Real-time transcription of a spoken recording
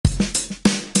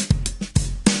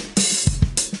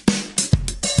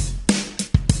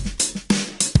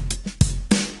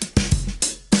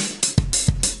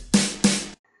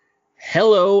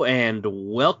Hello and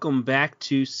welcome back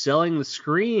to Selling the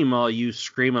Scream, all you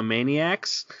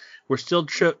Screamomaniacs. We're still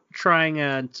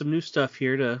trying some new stuff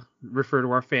here to refer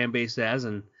to our fan base as,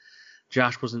 and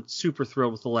Josh wasn't super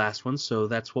thrilled with the last one, so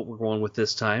that's what we're going with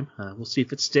this time. We'll see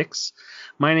if it sticks.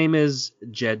 My name is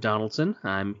Jed Donaldson.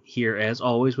 I'm here as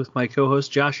always with my co-host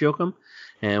Josh Yoakum,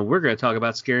 and we're going to talk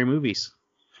about scary movies.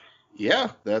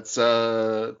 Yeah, that's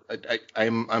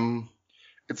I'm.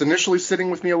 It's initially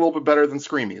sitting with me a little bit better than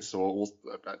Screamy, so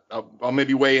I'll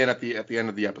maybe weigh in at the end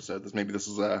of the episode. Maybe this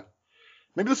will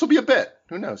be a bit.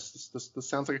 Who knows? This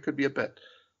sounds like it could be a bit.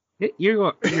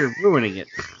 You're ruining it.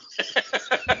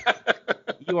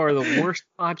 You are the worst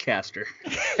podcaster.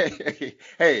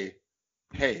 Hey,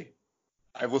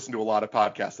 I've listened to a lot of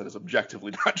podcasts that is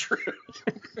objectively not true.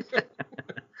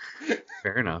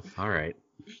 Fair enough. All right.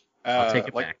 I'll take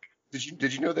it back.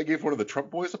 Did you know they gave one of the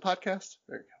Trump boys a podcast?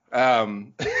 There you go.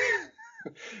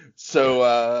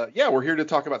 So we're here to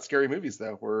talk about scary movies,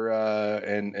 though. We're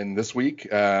and this week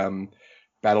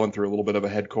battling through a little bit of a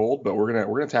head cold, but we're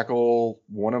gonna tackle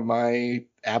one of my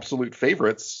absolute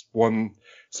favorites. One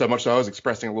so much so I was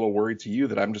expressing a little worry to you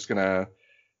that I'm just gonna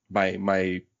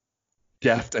my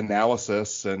deft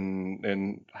analysis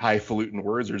and highfalutin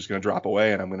words are just gonna drop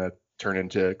away, and I'm gonna turn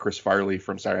into Chris Farley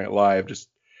from Saturday Night Live, just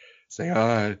saying,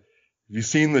 have you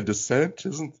seen The Descent?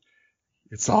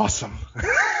 It's awesome.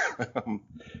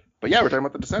 But yeah, we're talking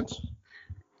about The Descent.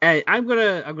 Hey, I'm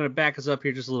gonna back us up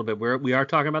here just a little bit. We are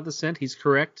talking about The Descent. He's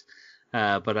correct.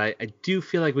 But I do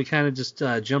feel like we kind of just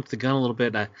jumped the gun a little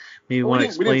bit. Maybe want to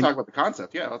explain. We didn't talk about the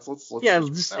concept. Yeah, let's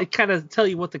just kind of tell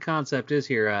you what the concept is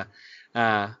here.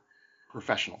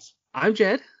 Professionals. I'm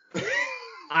Jed.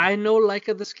 I know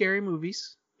Leica the scary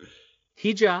movies.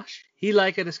 He Josh. He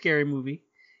Leica the scary movie.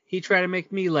 He tried to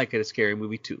make me like it a scary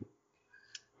movie too.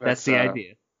 That's the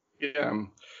idea. Yeah.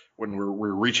 When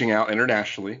we're reaching out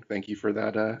internationally, thank you for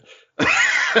that.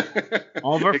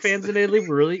 All of our fans in Italy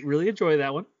really enjoy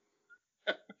that one.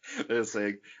 They're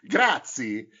saying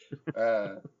grazie.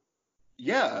 So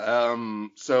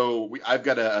I've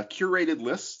got a curated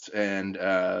list, and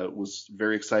was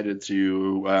very excited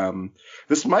to.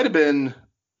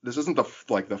 This isn't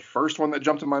the first one that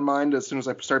jumped in my mind as soon as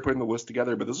I started putting the list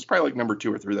together, but this is probably like number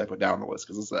 2 or 3 that I put down on the list,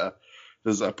 because this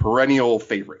is a perennial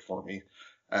favorite for me.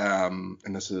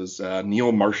 And this is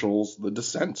Neil Marshall's The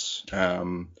Descent.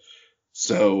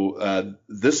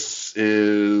 This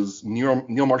is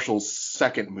Neil Marshall's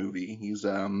second movie. He's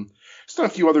done a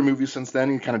few other movies since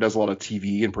then. He kind of does a lot of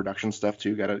TV and production stuff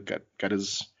too. Got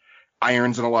his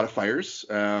irons in a lot of fires.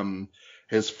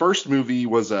 His first movie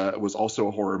was also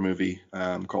a horror movie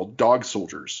called Dog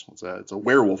Soldiers. It's a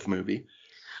werewolf movie.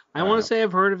 I want to say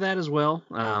I've heard of that as well,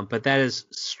 but that is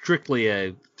strictly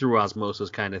a through osmosis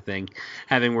kind of thing.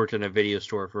 Having worked in a video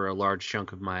store for a large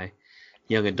chunk of my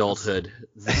young adulthood,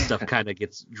 this stuff kind of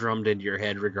gets drummed into your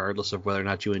head regardless of whether or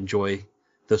not you enjoy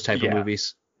those type of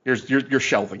movies. You're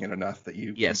shelving it enough that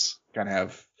you kind of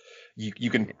have you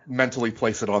can mentally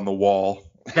place it on the wall.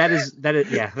 That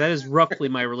is roughly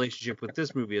my relationship with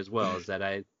this movie as well, is that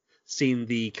I've seen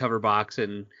the cover box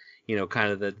and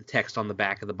kind of the text on the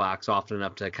back of the box often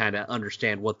enough to kind of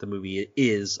understand what the movie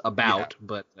is about,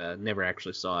 but never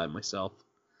actually saw it myself.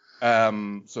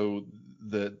 So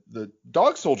the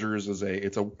Dog Soldiers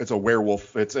it's a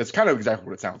werewolf. It's kind of exactly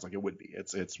what it sounds like it would be.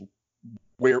 It's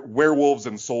werewolves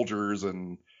and soldiers,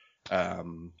 and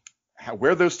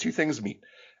where those two things meet.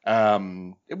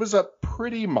 It was a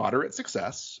pretty moderate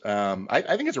success.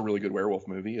 I think it's a really good werewolf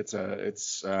movie.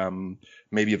 It's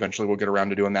maybe eventually we'll get around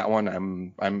to doing that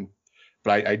one.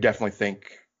 But I definitely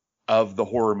think of the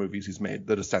horror movies he's made,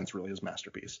 The Descent's really his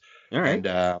masterpiece. All right.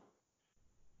 And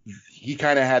he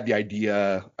kind of had the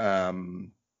idea.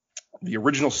 The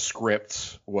original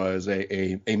script was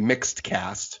a mixed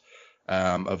cast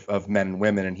of men and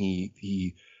women, and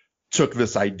he took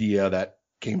this idea that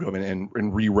came to him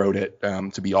and rewrote it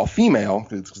to be all female,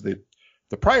 because the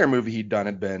prior movie he'd done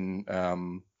had been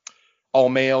all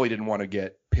male. He didn't want to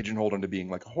get pigeonholed into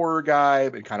being like a horror guy,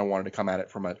 but kind of wanted to come at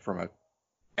it from a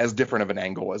as different of an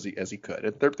angle as he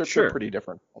could. They're pretty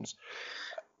different films.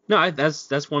 No,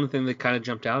 that's one thing that kind of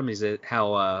jumped out at me, is that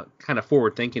how kind of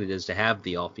forward thinking it is to have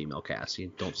the all female cast. You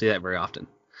don't see that very often,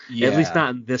 at least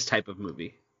not in this type of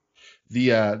movie.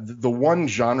 The one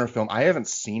genre film, I haven't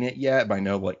seen it yet, but I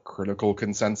know like critical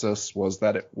consensus was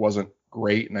that it wasn't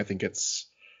great, and I think it's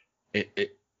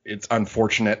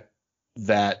unfortunate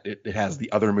that it has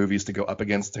the other movies to go up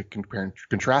against to compare and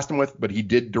contrast him with. But he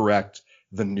did direct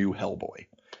the new Hellboy,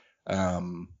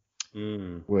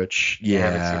 which I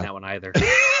haven't seen that one either.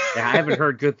 I haven't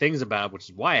heard good things about it, which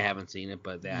is why I haven't seen it.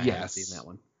 But I haven't seen that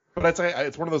one. But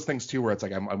it's one of those things too where it's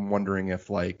like I'm wondering if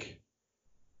like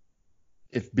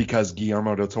if because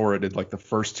Guillermo del Toro did like the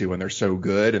first two and they're so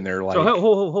good and they're like, So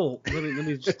hold. Let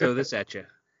me just throw this at you.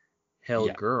 Hell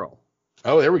yeah. Girl.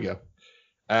 Oh, there we go.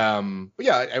 But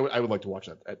yeah, I would like to watch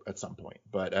that at some point.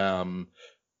 But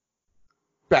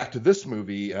back to this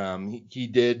movie, he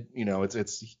did,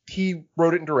 he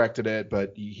wrote it and directed it,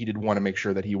 but he did want to make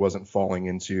sure that he wasn't falling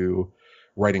into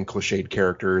writing cliched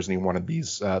characters, and he wanted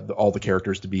these all the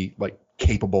characters to be like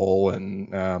capable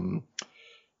and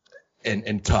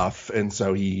tough, and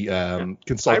so he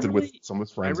consulted with some of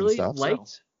his friends and stuff.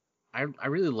 I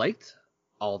really liked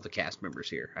all the cast members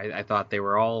here. I thought they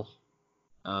were all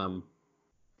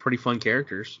pretty fun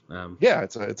characters. Yeah,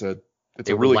 it's a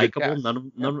really likable.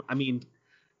 None. I mean,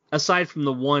 aside from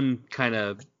the one kind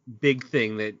of big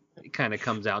thing that kind of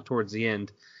comes out towards the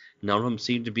end, none of them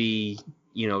seem to be,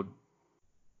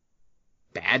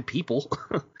 bad people.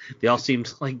 They all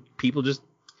seemed like people, just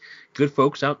good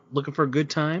folks out looking for a good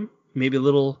time, maybe a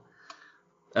little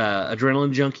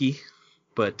adrenaline junkie,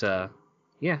 but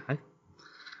yeah,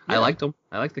 I liked them.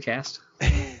 I liked the cast.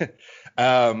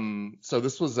 So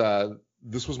this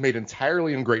was made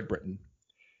entirely in Great Britain.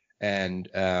 And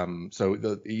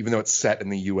so even though it's set in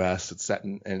the U.S., it's set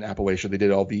in Appalachia. They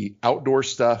did all the outdoor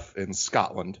stuff in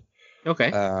Scotland.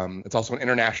 Okay. It's also an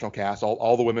international cast.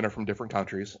 All the women are from different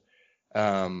countries.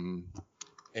 And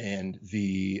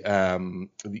the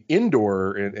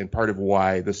indoor and part of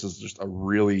why this is just a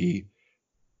really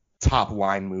top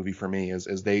line movie for me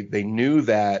is they knew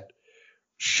that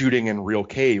shooting in real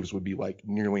caves would be like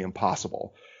nearly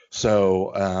impossible.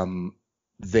 So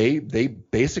they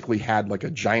basically had like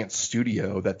a giant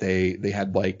studio that they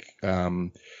had like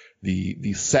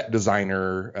the set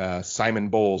designer Simon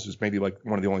Bowles, who's maybe like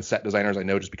one of the only set designers I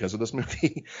know just because of this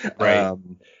movie, right.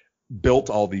 Built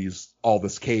all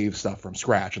this cave stuff from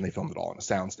scratch, and they filmed it all on a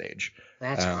soundstage.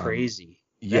 That's crazy.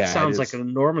 Yeah, that sounds like an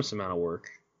enormous amount of work.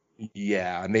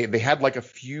 Yeah, and they had like a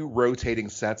few rotating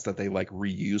sets that they like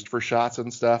reused for shots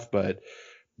and stuff, but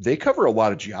they cover a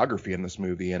lot of geography in this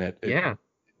movie, and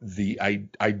the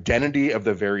identity of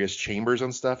the various chambers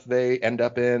and stuff they end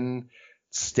up in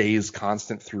stays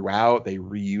constant throughout. They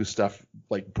reuse stuff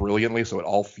like brilliantly, so it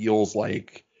all feels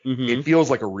like it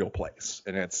feels like a real place,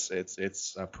 and it's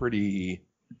a pretty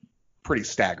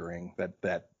staggering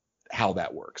that how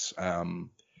that works.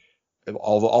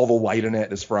 All the light in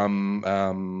it is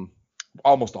from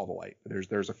almost all the light.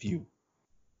 There's a few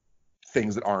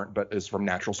things that aren't, but is from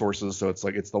natural sources. So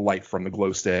it's the light from the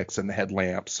glow sticks and the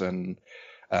headlamps and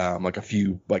like a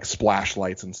few like splash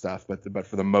lights and stuff. But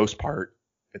for the most part,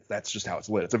 that's just how it's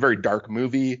lit. It's a very dark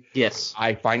movie. Yes,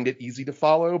 I find it easy to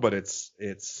follow, but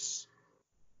it's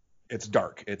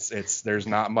dark. There's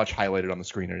not much highlighted on the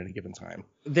screen at any given time.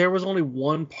 There was only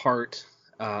one part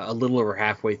a little over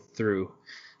halfway through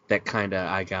that kind of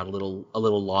I got a little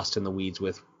lost in the weeds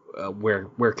with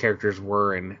where characters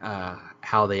were and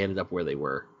how they ended up where they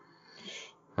were.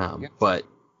 But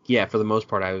yeah, for the most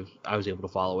part, I was able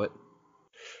to follow it.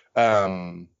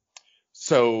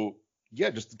 So yeah,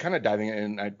 just kind of diving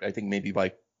in. I think maybe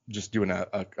like just doing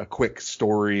a quick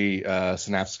story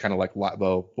synopsis, kind of like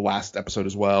the last episode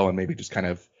as well, and maybe just kind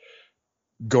of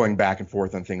going back and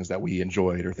forth on things that we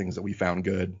enjoyed or things that we found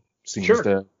good. Seems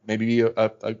to maybe be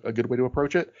a good way to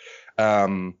approach it.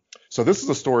 So this is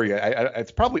a story.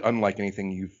 It's probably unlike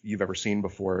anything you've ever seen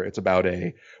before. It's about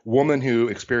a woman who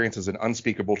experiences an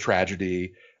unspeakable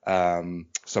tragedy.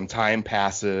 Some time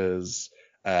passes.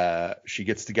 She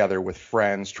gets together with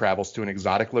friends, travels to an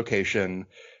exotic location,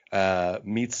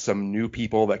 meets some new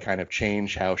people that kind of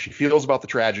change how she feels about the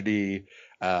tragedy.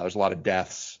 There's a lot of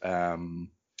deaths.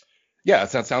 Yeah,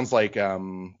 it sounds like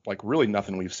really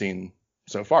nothing we've seen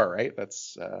so far, right?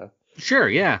 That's sure,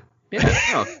 yeah.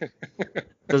 No.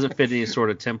 Doesn't fit any sort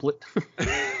of template.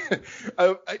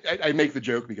 I make the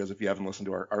joke because if you haven't listened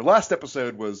to our last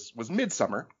episode was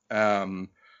Midsommar,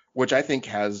 which I think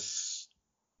has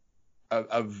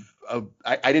I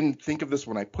didn't think of this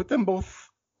when I put them both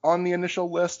on the initial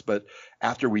list, but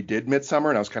after we did Midsommar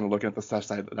and I was kind of looking at the stuff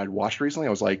that I'd watched recently,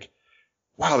 I was like,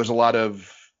 wow, there's a lot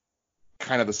of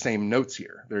kind of the same notes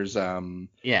here. There's a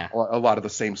lot of the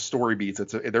same story beats.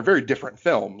 They're very different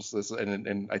films.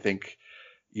 And I think,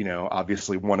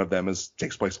 obviously one of them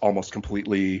takes place almost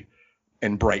completely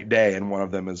in bright day, and one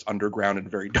of them is underground and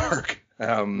very dark.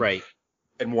 Right.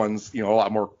 And one's a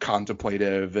lot more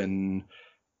contemplative and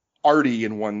arty,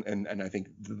 and I think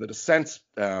The Descent,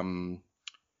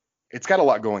 it's got a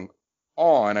lot going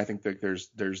on. I think that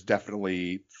there's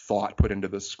definitely thought put into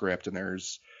the script, and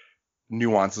there's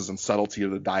nuances and subtlety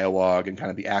of the dialogue and kind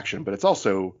of the action, but it's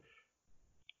also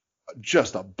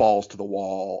just a balls to the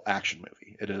wall action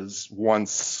movie. It is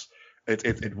once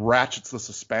It ratchets the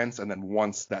suspense, and then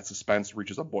once that suspense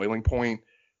reaches a boiling point,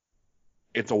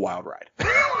 it's a wild ride.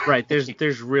 Right.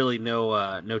 There's really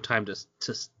no time to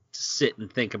sit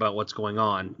and think about what's going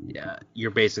on. Yeah,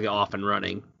 you're basically off and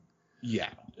running. Yeah.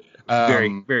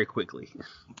 Very very quickly.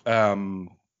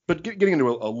 But getting into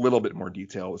a little bit more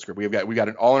detail of the script, we got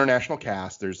an all international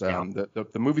cast. There's the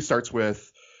movie starts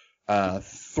with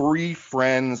 3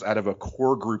 friends out of a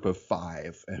core group of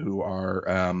 5 who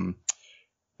are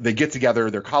they get together.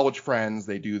 They're college friends.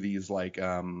 They do these like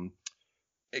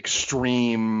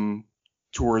extreme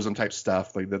tourism type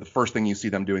stuff. Like the first thing you see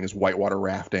them doing is whitewater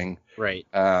rafting. Right.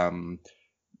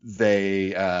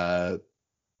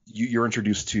 You're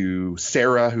introduced to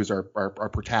Sarah, who's our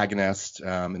protagonist,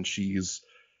 and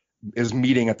is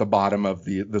meeting at the bottom of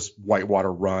this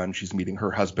whitewater run. She's meeting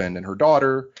her husband and her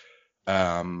daughter.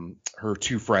 Her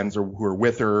 2 friends who are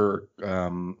with her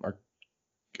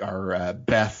are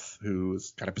Beth,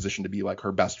 who's kind of positioned to be like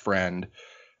her best friend,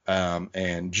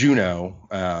 and Juno,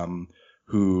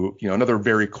 who, another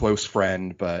very close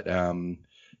friend, but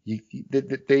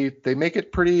they make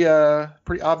it pretty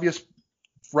obvious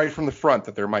right from the front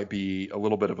that there might be a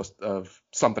little bit of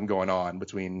something going on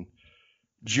between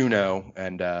Juno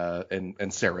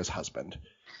and Sarah's husband.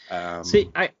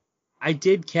 See, I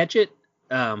did catch it,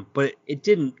 but it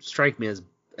didn't strike me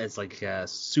as like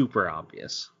super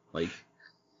obvious. Like,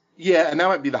 yeah, and that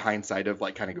might be the hindsight of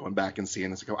like kind of going back and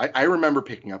seeing this. I remember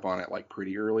picking up on it like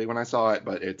pretty early when I saw it,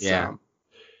 but it's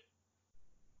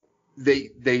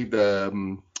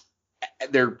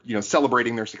they're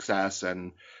celebrating their success,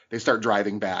 and they start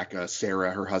driving back.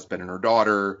 Sarah, her husband, and her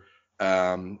daughter.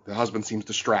 The husband seems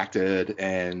distracted,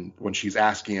 and when she's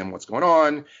asking him what's going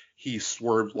on, he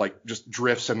swerves, like just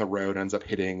drifts in the road, ends up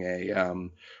hitting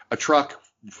a truck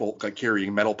full, like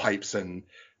carrying metal pipes, and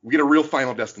we get a real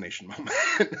Final Destination moment.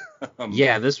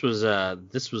 Yeah, this was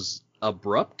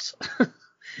abrupt.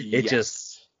 It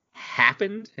just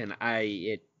happened, and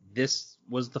this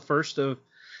was the first of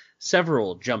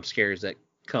several jump scares that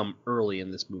come early in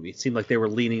this movie. It seemed like they were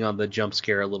leaning on the jump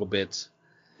scare a little bit.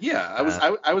 Yeah, I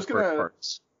was gonna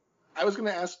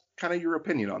ask kind of your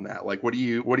opinion on that. Like, what do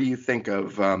you think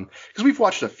of? Because we've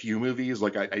watched a few movies.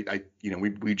 Like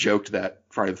we joked that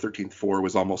Friday the 13th 4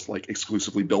 was almost like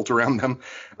exclusively built around them.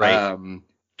 Right.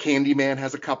 Candyman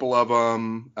has a couple of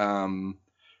them.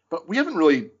 But we haven't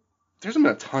really. There hasn't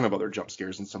been a ton of other jump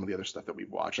scares in some of the other stuff that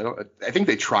we've watched. I think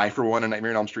they try for one in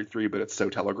Nightmare on Elm Street 3, but it's so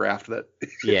telegraphed that.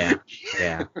 Yeah.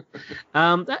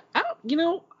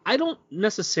 I don't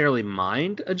necessarily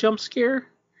mind a jump scare.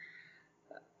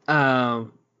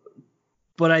 But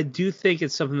I do think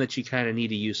it's something that you kind of need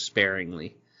to use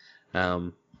sparingly.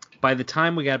 By the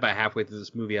time we got about halfway through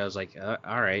this movie, I was like,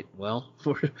 all right, well,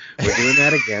 we're doing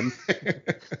that again.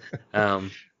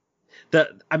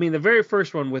 The very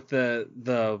first one with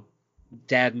the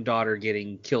dad and daughter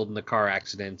getting killed in the car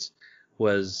accident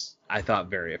was, I thought,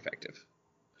 very effective.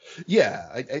 Yeah,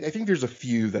 I think there's a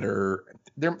few that are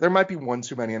there might be one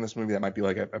too many in this movie that might be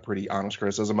like a pretty honest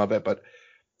criticism of it, but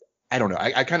I don't know.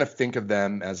 I kind of think of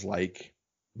them as like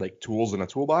tools in a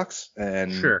toolbox,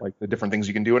 and like the different things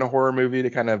you can do in a horror movie to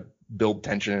kind of build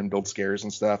tension and build scares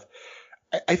and stuff.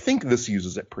 I think this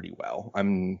uses it pretty well.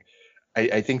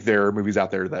 I think there are movies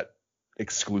out there that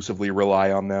exclusively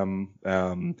rely on them.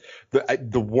 The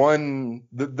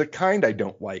kind I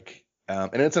don't like,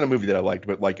 and it's in a movie that I liked,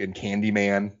 but like in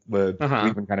Candyman, we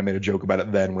even kind of made a joke about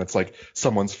it then, when it's like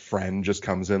someone's friend just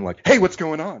comes in like, hey, what's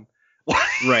going on?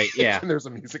 Right. Yeah. And there's a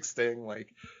music sting,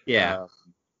 like. Yeah.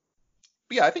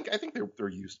 But yeah, I think they're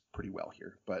used pretty well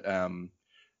here. But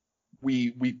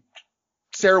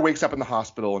Sarah wakes up in the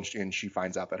hospital, and she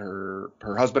finds out that her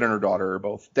husband and her daughter are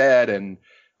both dead, and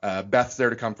Beth's there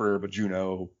to comfort her, but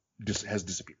Juno has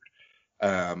disappeared.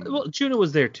 Well, Juno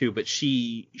was there too, but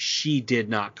she did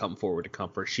not come forward to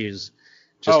comfort. She's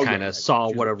just kind of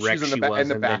saw what a wreck she was,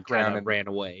 and then kind of ran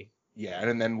away. Yeah,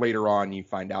 and then later on you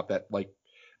find out that like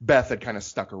Beth had kind of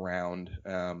stuck around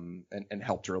and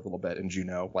helped her a little bit, and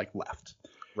Juno like left.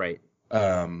 Right.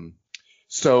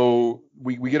 So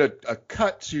we get a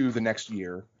cut to the next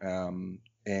year, and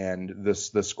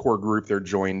this core group, they're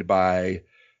joined by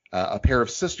a pair of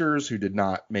sisters who did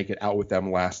not make it out with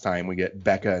them last time. We get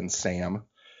Becca and Sam.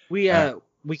 We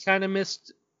kind of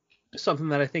missed something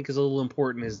that I think is a little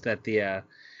important, is that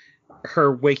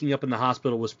her waking up in the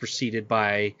hospital was preceded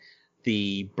by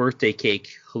the birthday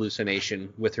cake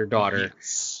hallucination with her daughter.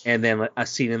 Yes. And then a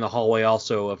scene in the hallway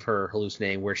also of her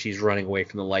hallucinating where she's running away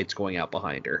from the lights going out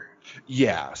behind her.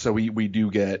 Yeah, so we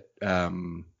do get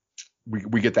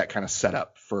we get that kind of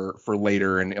setup for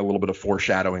later, and a little bit of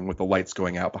foreshadowing with the lights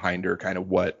going out behind her, kind of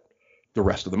what the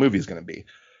rest of the movie is going to be.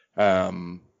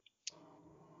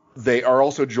 They are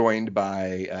also joined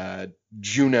by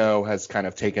Juno has kind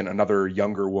of taken another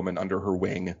younger woman under her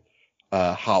wing,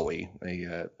 Holly,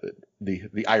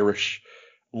 the Irish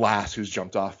lass who's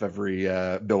jumped off every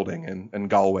building in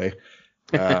Galway.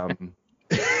 But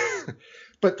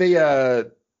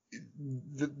the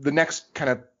next kind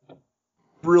of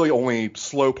really only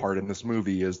slow part in this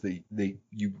movie is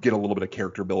you get a little bit of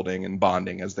character building and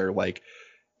bonding as they're like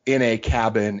in a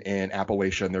cabin in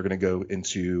Appalachia, and they're going to go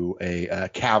into a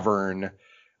cavern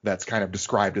that's kind of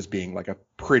described as being like a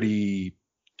pretty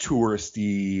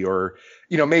touristy, or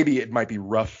maybe it might be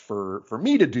rough for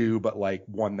me to do, but like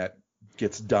one that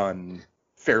gets done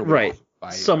fairly right often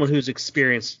by someone who's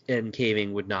experienced in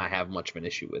caving would not have much of an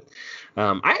issue with.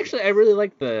 I really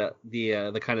like the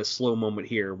kind of slow moment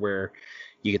here where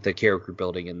you get the character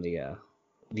building and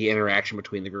the interaction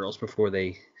between the girls before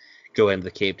they go into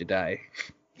the cave to die.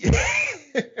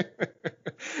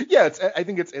 Yeah, I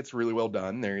think it's really well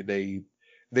done. They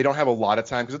don't have a lot of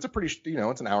time because it's a pretty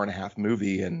it's an hour and a half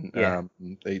movie, and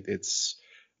it's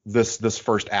this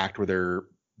first act where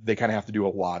they kind of have to do a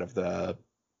lot of the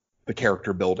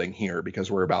character building here because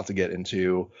we're about to get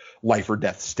into life or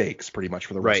death stakes pretty much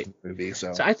for the rest of the movie.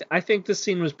 So I think this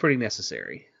scene was pretty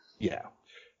necessary. Yeah.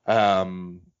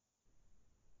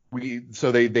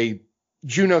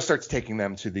 Juno starts taking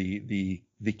them to the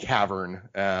cavern,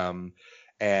 and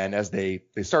as they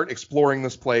start exploring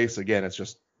this place again, it's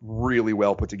just really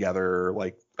well put together.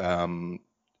 Like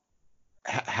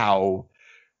how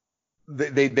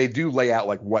they do lay out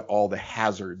like what all the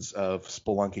hazards of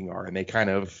spelunking are, and they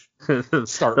kind of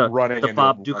start running. The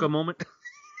Bob Duca moment.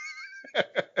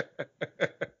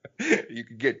 You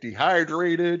could get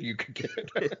dehydrated. You could get.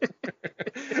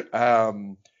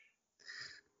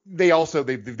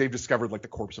 They've discovered like the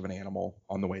corpse of an animal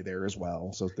on the way there as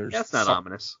well. So that's not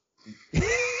ominous.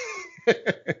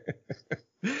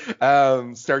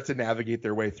 Start to navigate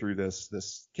their way through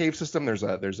this cave system. There's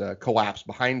a collapse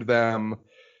behind them.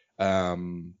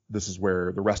 This is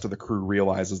where the rest of the crew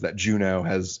realizes that Juno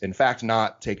has in fact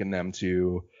not taken them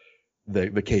to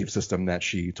the cave system that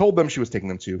she told them she was taking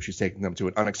them to. She's taking them to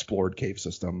an unexplored cave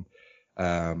system,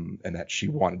 and that she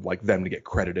wanted like them to get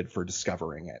credited for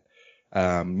discovering it.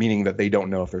 Meaning that they don't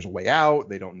know if there's a way out.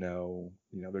 They don't know,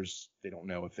 they don't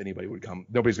know if anybody would come.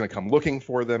 Nobody's going to come looking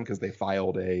for them because they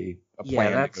filed a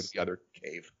plan to go to the other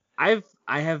cave. I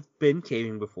have been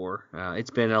caving before. It's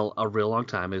been a real long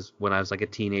time. Is when I was like a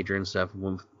teenager and stuff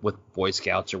with Boy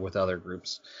Scouts or with other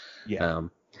groups. Yeah.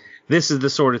 This is the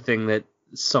sort of thing that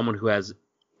someone who has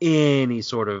any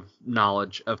sort of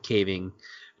knowledge of caving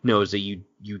knows that you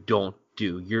don't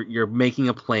do. You're making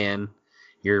a plan.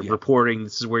 You're reporting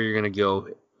this is where you're going to go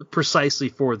precisely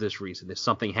for this reason. If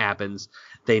something happens,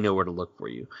 they know where to look for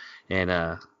you.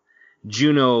 And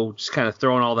Juno just kind of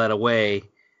throwing all that away,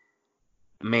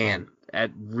 man,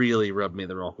 that really rubbed me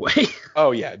the wrong way.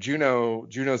 Oh yeah,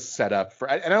 Juno's set up for,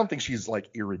 and I don't think she's like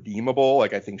irredeemable.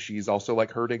 Like I think she's also like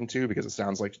hurting too, because it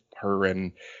sounds like her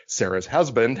and Sarah's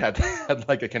husband had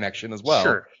like a connection as well.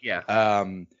 Sure, yeah.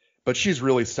 But she's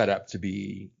really set up to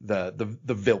be the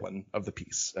villain of the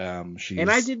piece. And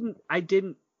I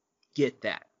didn't get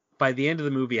that. By the end of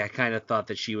the movie, I kind of thought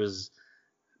that she was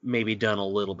maybe done a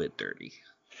little bit dirty.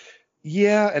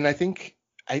 Yeah, and I think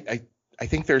I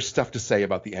think there's stuff to say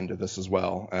about the end of this as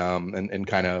well, and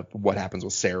kind of what happens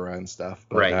with Sarah and stuff.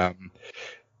 But, right.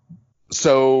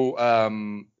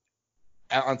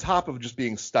 On top of just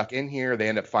being stuck in here, they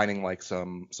end up finding like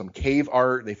some cave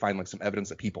art. They find like some evidence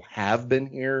that people have been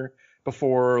here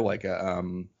before, like a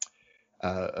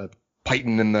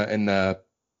python in the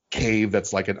cave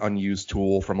that's like an unused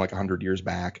tool from like 100 years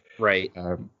back. Right.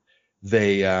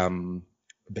 They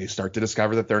start to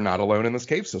discover that they're not alone in this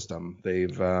cave system. They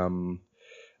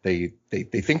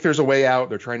think there's a way out.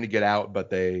 They're trying to get out, but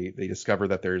they discover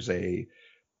that there's a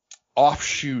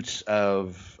offshoot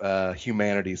of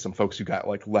humanity, some folks who got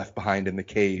like left behind in the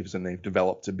caves, and they've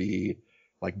developed to be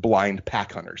like blind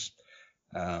pack hunters,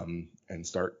 and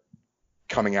start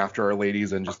coming after our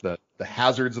ladies, and just the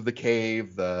hazards of the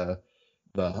cave, the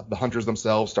hunters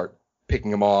themselves start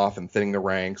picking them off and thinning the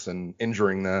ranks and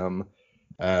injuring them,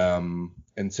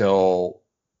 until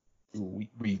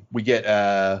we get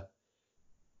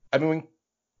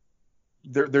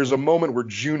there's a moment where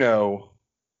Juno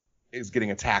is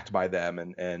getting attacked by them,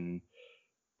 and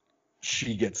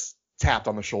she gets tapped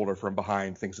on the shoulder from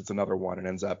behind, thinks it's another one, and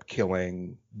ends up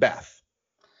killing Beth.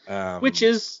 Which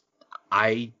is,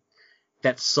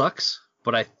 that sucks,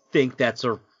 but I think that's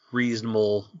a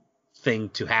reasonable thing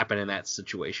to happen in that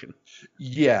situation.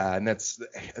 Yeah, and I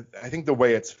think the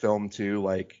way it's filmed too,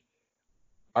 like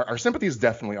our sympathies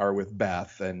definitely are with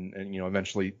Beth and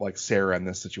eventually like Sarah in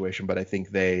this situation, but I think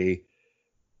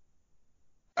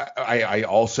I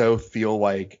also feel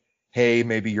like, hey,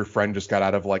 maybe your friend just got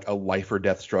out of like a life or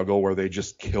death struggle where they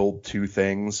just killed two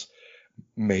things.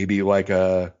 Maybe like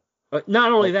But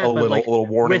not only that, but like little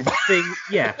warning. with things,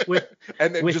 yeah, with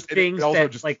and then with just things it also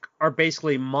that just like are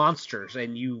basically monsters,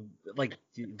 and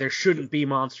there shouldn't be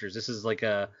monsters. This is like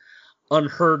a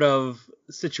unheard of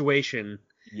situation.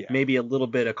 yeah. Maybe a little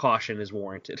bit of caution is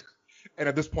warranted. And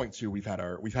at this point too, we've had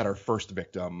our first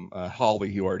victim,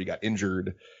 Holly, who already got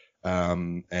injured,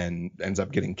 and ends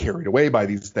up getting carried away by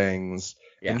these things.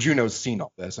 Yeah. And Juno's seen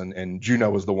all this, and Juno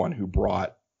was the one who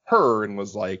brought her and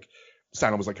was like,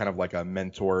 sounded was like kind of like a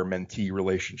mentor-mentee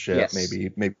relationship. Yes.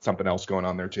 Maybe something else going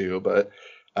on there too. But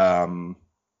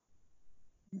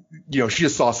she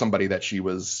just saw somebody that she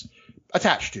was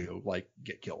attached to like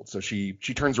get killed. So she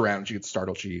turns around and she gets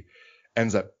startled. She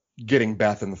ends up getting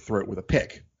Beth in the throat with a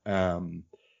pick,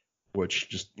 which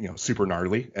just super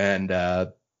gnarly. And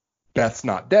Beth's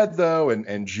not dead though,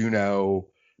 and Juno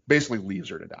basically leaves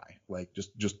her to die. Like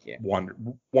just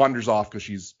wanders off because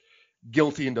she's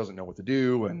guilty and doesn't know what to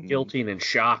do, and guilty and in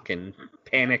shock and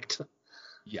panicked.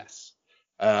 Yes.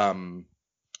 And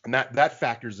that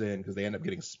factors in because they end up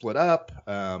getting split up.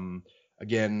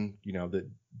 Again, that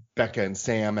Becca and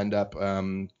Sam end up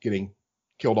getting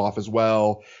killed off as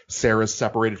well. Sarah's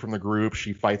separated from the group.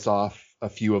 She fights off a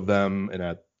few of them in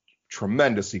a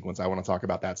tremendous sequence. I want to talk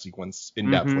about that sequence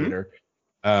in depth later.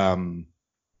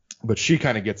 But she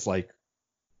kind of gets like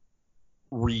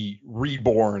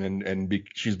reborn and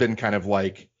she's been kind of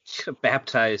like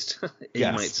baptized, you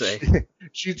might say.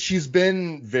 She's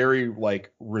been very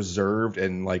like reserved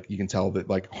and like you can tell that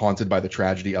like haunted by the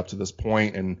tragedy up to this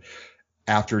point. And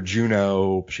after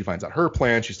Juno, she finds out her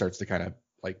plan, she starts to kind of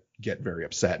like get very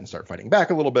upset and start fighting back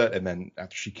a little bit. And then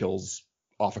after she kills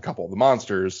off a couple of the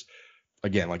monsters,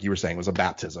 again, like you were saying, it was a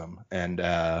baptism.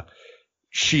 And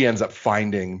she ends up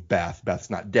finding Beth. Beth's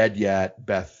not dead yet.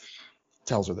 Beth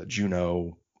tells her that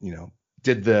Juno,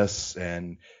 did this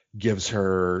and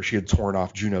she had torn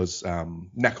off Juno's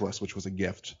necklace, which was a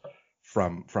gift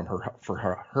from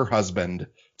her husband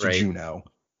to right. Juno.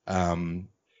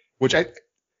 Which I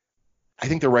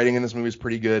think the writing in this movie is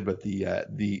pretty good, but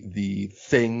the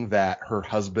thing that her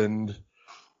husband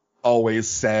always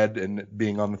said and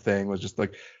being on the thing was just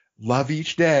like, love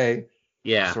each day.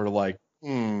 Yeah. Sort of like,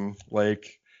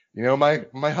 like,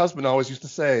 my husband always used to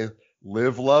say,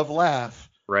 live, love, laugh.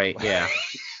 Right. Yeah.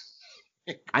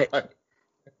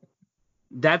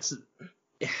 That's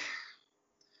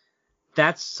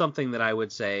something that I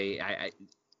would say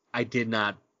I did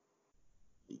not.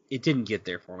 It didn't get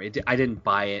there for me. I didn't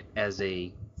buy it as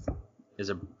a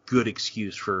good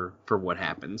excuse for what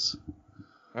happens.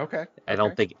 Okay. I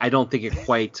don't think it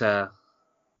quite.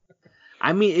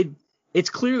 I mean,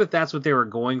 it's clear that that's what they were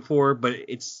going for, but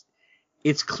it's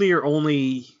clear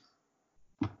only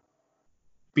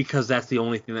because that's the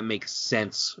only thing that makes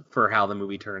sense for how the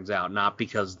movie turns out, not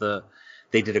because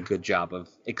they did a good job of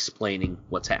explaining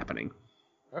what's happening.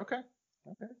 Okay.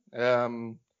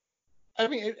 I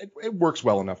mean, it works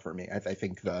well enough for me. I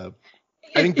think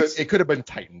it could have been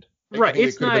tightened. Right.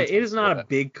 It is not a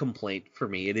big complaint for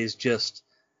me. It is just,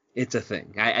 it's a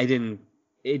thing.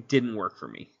 It didn't work for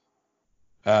me.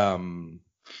 But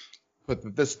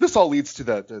this all leads to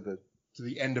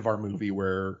the end of our movie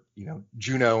where,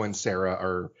 Juno and Sarah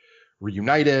are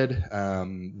reunited.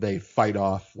 They fight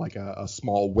off like a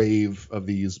small wave of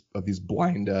these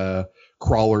blind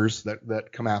crawlers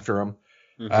that come after them.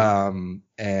 Mm-hmm.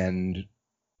 And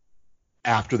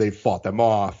after they've fought them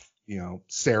off,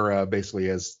 Sarah basically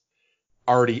has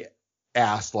already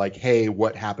asked like, hey,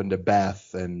 what happened to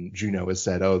Beth? And Juno has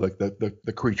said, oh, like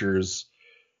the creatures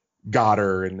got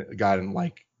her and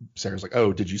like Sarah's like,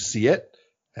 oh, did you see it?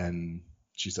 And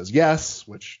she says yes,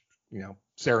 which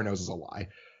Sarah knows is a lie.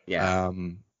 Yeah.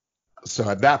 So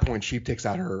at that point she takes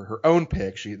out her own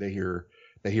pick. They hear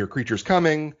creatures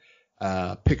coming,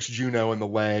 picks Juno in the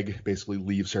leg, basically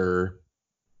leaves her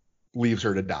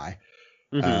to die.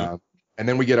 Mm-hmm. And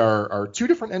then we get our two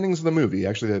different endings of the movie.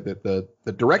 Actually, the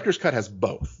director's cut has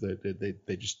both.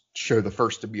 They just show the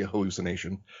first to be a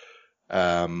hallucination.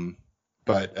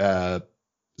 But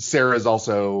Sarah's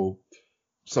also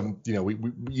some,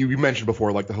 you mentioned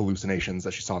before, like the hallucinations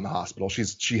that she saw in the hospital.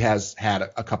 She has had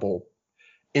a couple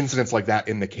incidents like that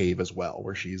in the cave as well,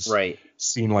 where she's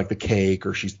seen like the cake,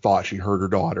 or she's thought she heard her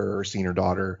daughter or seen her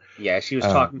daughter. Yeah, she was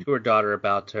talking to her daughter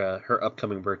about her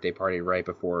upcoming birthday party right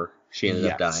before she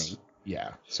ended up dying.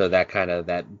 Yeah. So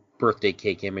that birthday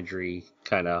cake imagery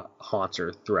kind of haunts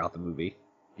her throughout the movie.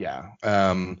 Yeah.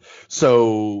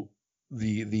 So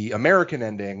the American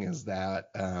ending is that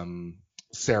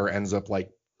Sarah ends up like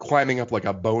climbing up like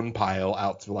a bone pile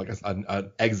out to like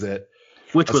an exit,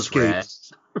 which was rad.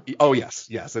 Oh yes,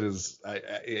 it is.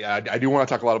 I do want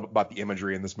to talk a lot about the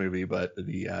imagery in this movie, but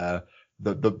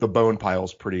the bone pile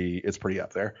is pretty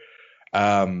up there.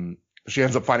 She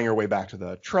ends up finding her way back to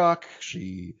the truck.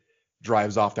 She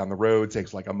drives off down the road,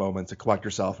 takes like a moment to collect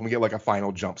herself, and we get like a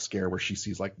final jump scare where she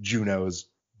sees like Juno's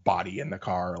body in the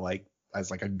car, like as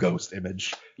like a ghost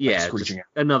image. Yeah, like, screeching just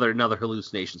another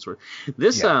hallucination sort of.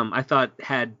 This I thought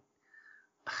had,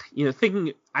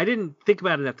 thinking, I didn't think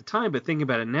about it at the time, but thinking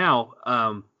about it now,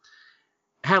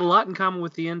 had a lot in common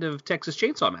with the end of Texas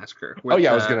Chainsaw Massacre. With,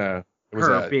 I was gonna.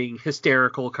 Her being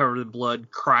hysterical, covered in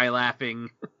blood, cry laughing.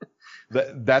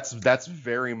 That's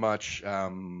very much.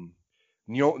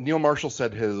 Neil Marshall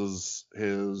said his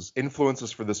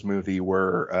influences for this movie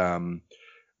were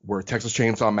Texas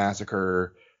Chainsaw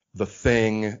Massacre, The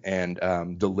Thing, and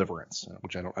Deliverance,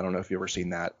 which I don't know if you've ever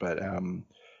seen that, but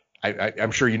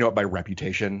I'm sure you know it by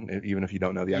reputation, even if you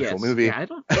don't know the actual movie. Yeah, I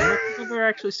don't think I've ever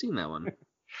actually seen that one.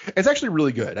 It's actually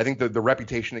really good. I think the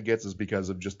reputation it gets is because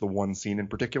of just the one scene in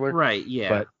particular. Right, yeah.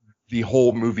 But the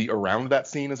whole movie around that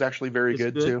scene is actually very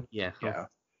good too. Yeah. Yeah.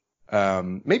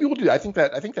 Maybe we'll do that. I think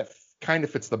that kind of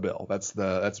fits the bill. That's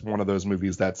one of those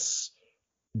movies that's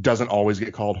doesn't always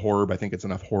get called horror, but I think it's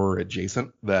enough horror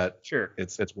adjacent that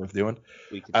it's worth doing.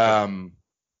 But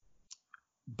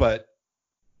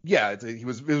yeah, it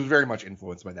was very much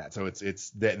influenced by that. So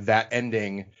it's that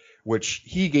ending, which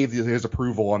he gave his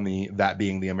approval on that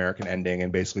being the American ending,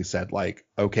 and basically said like,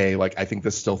 okay, like I think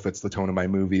this still fits the tone of my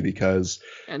movie because.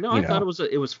 And I thought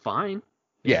it was fine.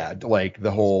 Yeah, like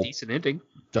the whole decent ending.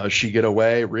 Does she get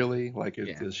away really? Like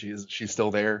she's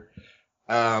still there.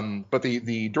 But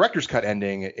the director's cut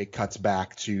ending, it cuts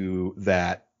back to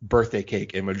that birthday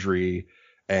cake imagery.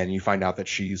 And you find out that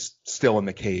she's still in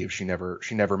the cave. She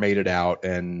never made it out,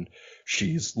 and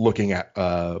she's looking at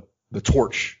the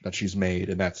torch that she's made,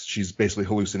 and she's basically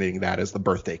hallucinating that as the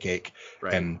birthday cake,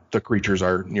 right. And the creatures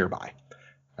are nearby.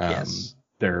 Yes,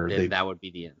 that would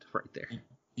be the end right there.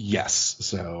 Yes,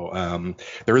 so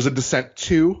there is a Descent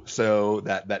 2, so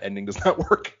that ending does not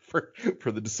work for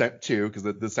the Descent 2, because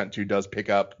the Descent 2 does pick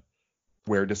up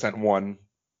where Descent 1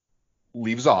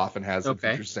 leaves off and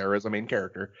features Sarah as a main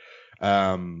character.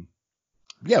 But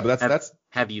that's.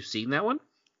 Have you seen that one?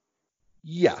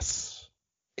 Yes.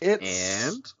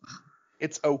 It's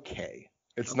okay.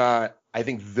 It's not. I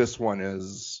think this one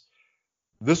is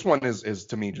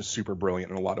to me just super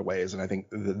brilliant in a lot of ways, and I think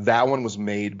that one was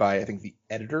made by the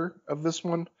editor of this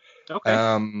one.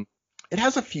 Okay. It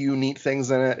has a few neat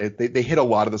things in it. They hit a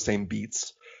lot of the same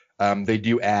beats. They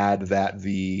do add that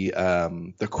the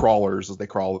crawlers, as they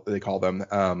call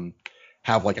them,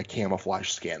 have like a camouflage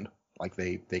skin. Like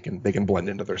they can blend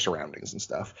into their surroundings and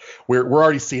stuff. We're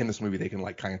already seeing this movie. They can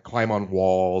like kind of climb on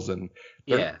walls, and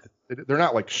they're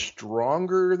not like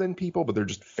stronger than people, but they're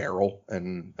just feral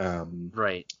and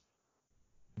right.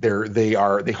 They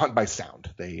hunt by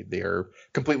sound. They are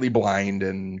completely blind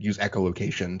and use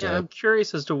echolocation. I'm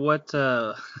curious as to what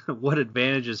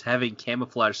advantages having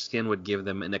camouflage skin would give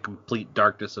them in the complete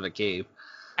darkness of a cave.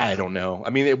 I don't know. I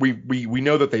mean, we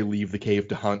know that they leave the cave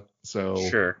to hunt, so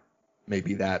sure.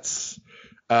 Maybe that's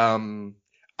I mean,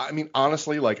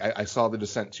 honestly, like I saw The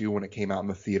Descent 2 when it came out in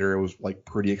the theater. I was like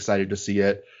pretty excited to see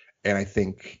it, and I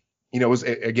think it was,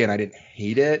 again, I didn't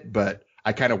hate it, but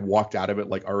I kind of walked out of it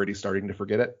like already starting to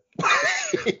forget it.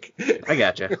 I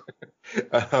gotcha.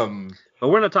 But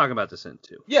we're not talking about Descent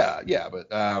 2. Yeah, but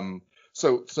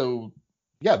so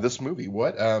yeah, this movie,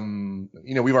 what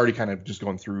we've already kind of just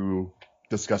gone through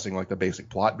discussing like the basic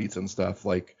plot beats and stuff,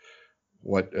 like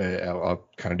what I'll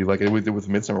kind of do like with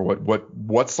Midsommar.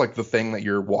 What's like the thing that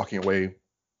you're walking away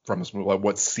from this movie? Like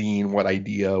what scene, what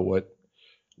idea, what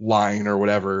line or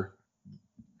whatever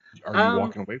are you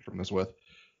walking away from this with?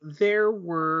 There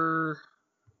were,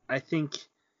 I think,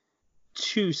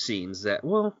 two scenes I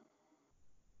thought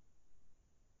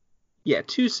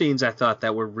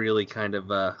that were really kind of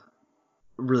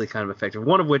effective.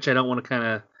 One of which I don't want to kind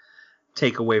of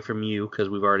take away from you, because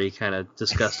we've already kind of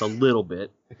discussed a little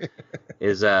bit,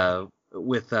 is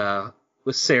with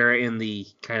Sarah in the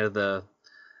kind of the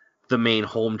main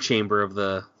home chamber of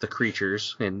the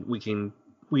creatures, and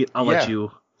I'll let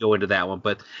you go into that one.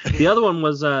 But the other one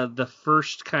was the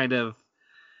first kind of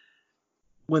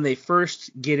when they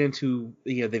first get into,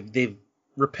 they've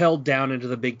rappelled down into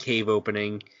the big cave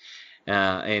opening,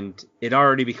 and it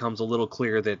already becomes a little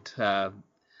clear that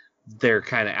they're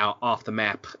kind of out off the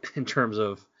map in terms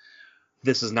of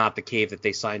this is not the cave that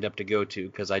they signed up to go to,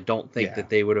 because I don't think that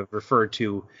they would have referred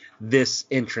to this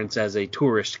entrance as a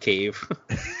tourist cave.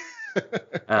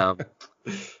 Um,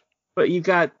 but you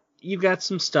got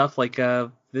some stuff like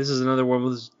this is another one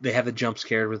where they have the jump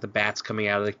scare with the bats coming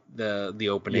out of the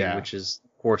opening, Yeah. which is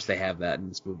of course they have that in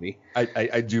this movie.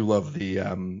 I do love the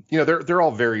they're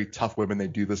all very tough women. They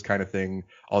do this kind of thing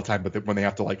all the time, but when they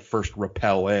have to like first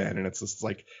rappel in, and it's this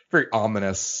like very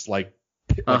ominous like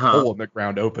hole in the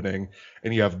ground opening,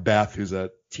 and you have Beth, who's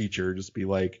a teacher, just be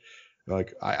like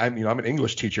I'm an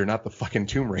English teacher, not the fucking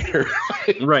Tomb Raider.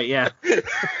 Right, yeah.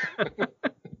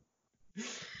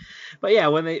 But yeah,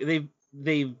 when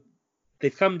they've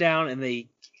come down and they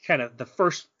kind of the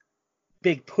first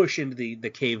big push into the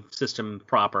cave system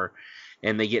proper,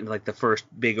 and they get into like the first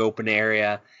big open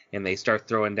area, and they start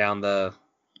throwing down the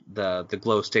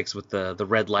glow sticks with the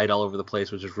red light all over the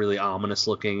place, which is really ominous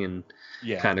looking and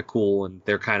kind of cool, and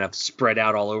they're kind of spread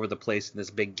out all over the place in this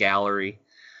big gallery.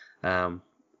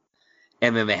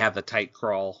 And then they have the tight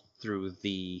crawl through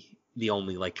the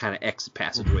only like kind of exit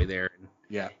passageway there.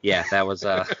 Yeah, that was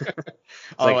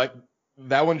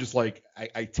that one just like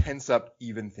I tense up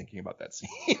even thinking about that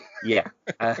scene. Yeah.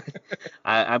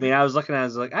 I mean, I was looking at it, I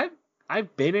was like,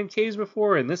 I've been in caves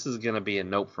before, and this is gonna be a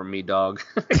nope from me, dog.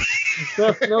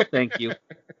 No, thank you.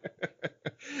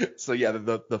 So yeah,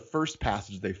 the first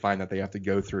passage they find that they have to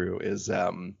go through is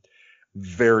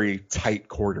very tight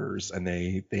quarters, and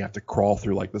they have to crawl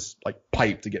through like this like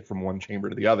pipe to get from one chamber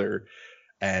to the other.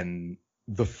 And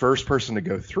the first person to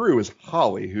go through is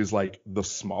Holly, who's like the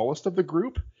smallest of the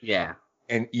group. Yeah.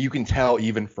 And you can tell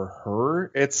even for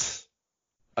her, it's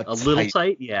a little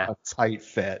tight. Yeah. A tight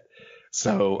fit.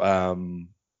 So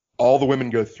all the women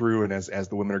go through, and as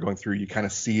the women are going through, you kind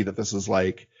of see that this is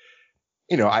like,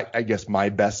 I guess my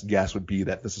best guess would be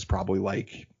that this is probably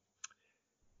like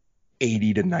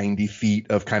 80 to 90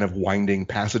 feet of kind of winding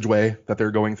passageway that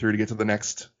they're going through to get to the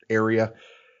next area.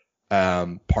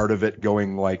 Part of it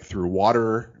going like through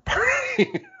water, parts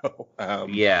where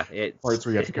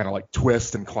you have to kind of like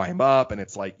twist and climb up, and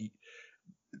it's like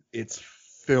it's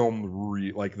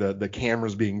filmed like the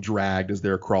camera's being dragged as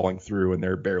they're crawling through, and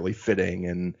they're barely fitting.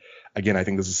 And again, I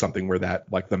think this is something where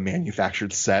that like the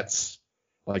manufactured sets,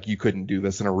 like you couldn't do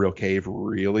this in a real cave,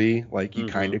 really. Like you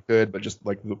kind of could, but just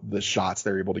like the shots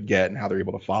they're able to get and how they're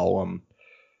able to follow them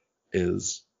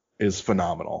is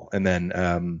phenomenal. And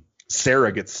then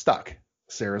Sarah gets stuck.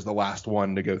 Sarah's the last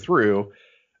one to go through,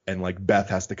 and like Beth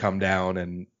has to come down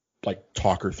and like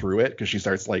talk her through it, because she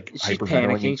starts like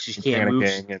hyperventilating. She can't move.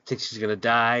 She thinks she's gonna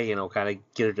die. Kind of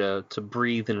get her to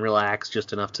breathe and relax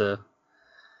just enough to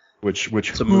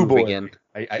move again.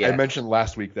 I mentioned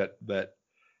last week that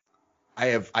I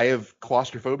have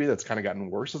claustrophobia that's kind of gotten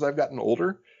worse as I've gotten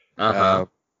older.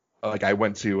 Like I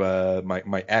went to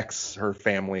my ex, her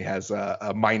family has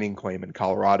a mining claim in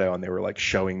Colorado, and they were like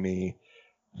showing me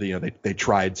they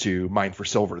tried to mine for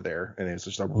silver there, and it's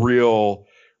just a real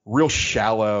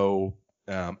shallow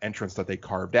entrance that they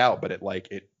carved out, but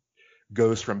it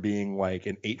goes from being like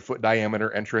an 8-foot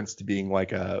diameter entrance to being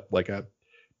like a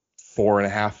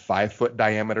 4.5-5 foot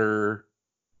diameter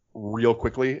real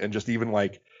quickly. And just even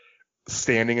like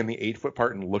standing in the 8-foot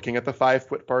part and looking at the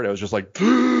 5-foot part, I was just like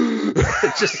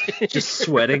just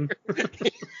sweating.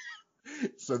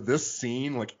 So this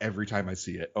scene, like every time I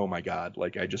see it, oh my God,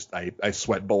 like I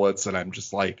sweat bullets, and I'm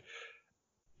just like,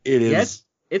 it is. Yes.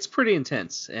 It's pretty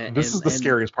intense. This is the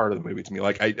scariest part of the movie to me.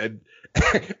 Like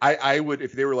I would,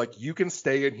 if they were like, you can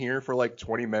stay in here for like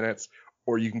 20 minutes,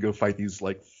 or you can go fight these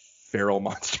like feral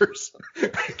monsters.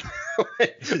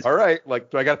 All right,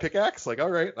 like, do I got a pickaxe? Like, all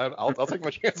right, I'll take my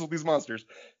chance with these monsters.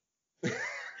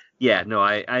 Yeah, no,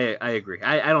 I agree.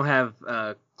 I don't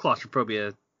have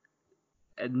claustrophobia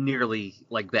nearly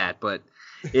like that, but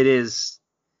it is.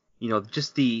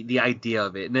 Just the idea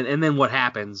of it, and then what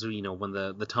happens, when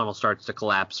the tunnel starts to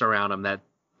collapse around them,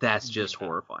 that's just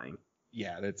horrifying.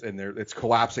 Yeah, it's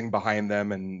collapsing behind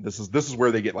them, and this is where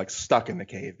they get like stuck in the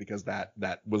cave, because that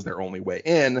was their only way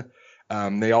in.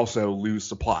 They also lose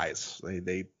supplies.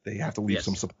 They have to leave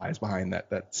some supplies behind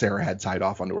that Sarah had tied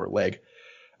off onto her leg.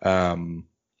 And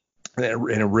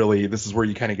it really, this is where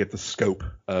you kind of get the scope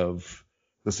of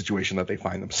the situation that they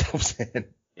find themselves in.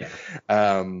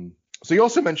 Yeah. So you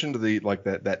also mentioned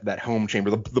that home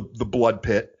chamber, the blood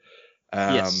pit.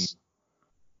 Yes.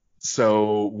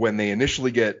 So when they initially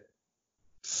get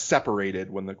separated,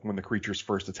 when the creatures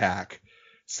first attack,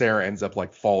 Sarah ends up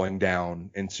like falling down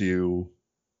into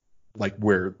like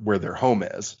where their home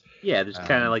is. Yeah, there's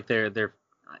kind of like they're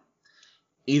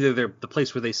either the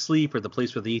place where they sleep or the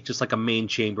place where they eat, just like a main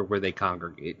chamber where they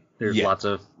congregate. There's lots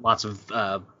of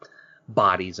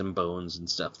bodies and bones and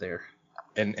stuff there.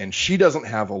 And she doesn't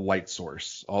have a light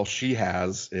source. All she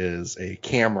has is a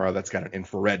camera that's got an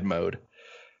infrared mode.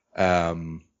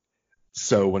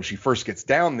 So when she first gets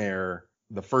down there,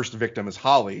 the first victim is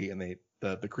Holly, and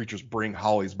the creatures bring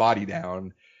Holly's body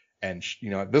down. And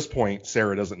at this point,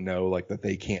 Sarah doesn't know like that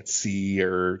they can't see,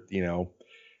 or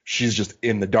she's just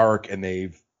in the dark,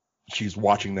 and she's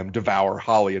watching them devour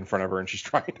Holly in front of her, and she's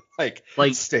trying to like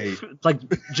stay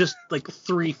just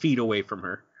 3 feet away from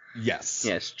her. Yes.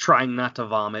 Yes, trying not to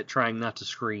vomit, trying not to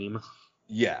scream.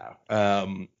 Yeah.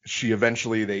 She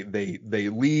eventually they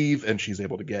leave, and she's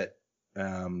able to get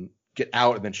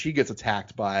out, and then she gets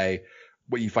attacked by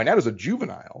what you find out is a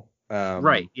juvenile.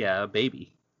 Right. Yeah, a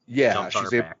baby. Yeah,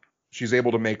 she's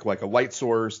able to make like a light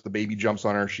source. The baby jumps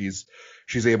on her. She's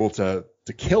able to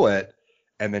kill it,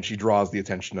 and then she draws the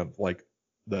attention of like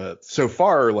so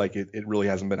far like it really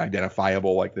hasn't been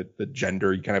identifiable, like the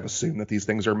gender. You kind of assume that these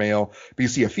things are male, but you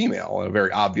see a female, a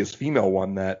very obvious female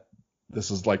one, that this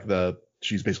is like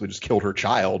she's basically just killed her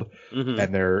child,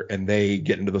 and they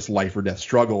get into this life or death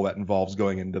struggle that involves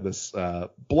going into this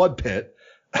blood pit.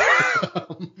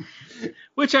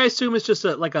 Which I assume is just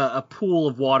a pool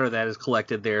of water that is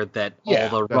collected there, that all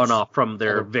the runoff from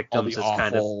their victims is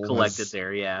kind of collected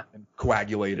there, and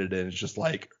coagulated, and it's just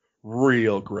like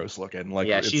real gross looking. Like,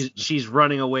 yeah, she's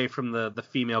running away from the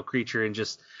female creature, and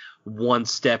just one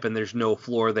step and there's no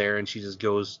floor there, and she just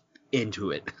goes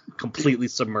into it, completely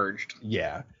submerged.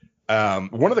 Yeah.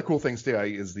 One of the cool things too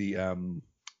is the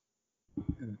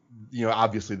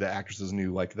obviously the actresses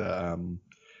knew like the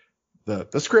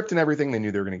script and everything. They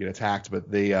knew they were going to get attacked, but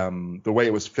they the way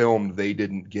it was filmed, they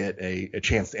didn't get a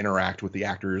chance to interact with the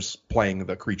actors playing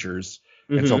the creatures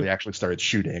until they actually started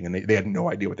shooting, and they had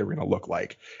no idea what they were going to look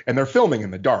like. And they're filming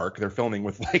in the dark. They're filming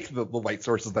with like the light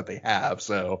sources that they have.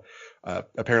 So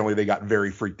apparently they got very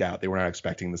freaked out. They were not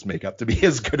expecting this makeup to be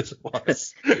as good as it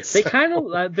was. They kind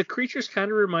of the creatures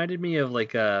kind of reminded me of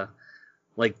like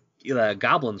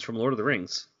goblins from Lord of the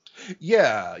Rings.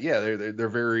 Yeah, they're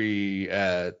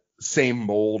very same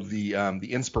mold. The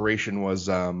inspiration was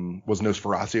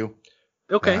Nosferatu.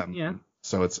 Okay, yeah.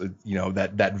 So it's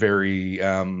that very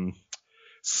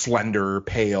slender,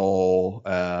 pale,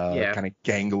 kind of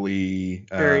gangly,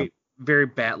 very very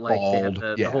bat-like. Bald, they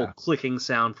had the whole clicking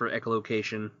sound for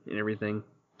echolocation and everything.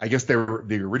 I guess they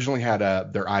originally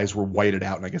had their eyes were whited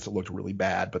out, and I guess it looked really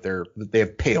bad. But they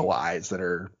have pale eyes that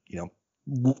are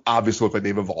obviously look like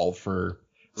they've evolved for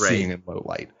seeing in low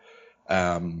light.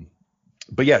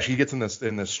 But yeah, she gets in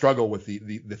this struggle with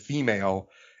the female,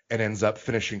 and ends up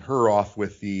finishing her off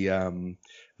with the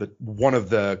one of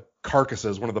the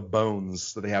carcasses, one of the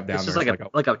bones that they have down there.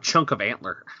 It's like a chunk of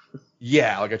antler.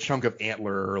 Yeah, like a chunk of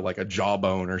antler, or like a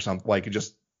jawbone or something. Like, it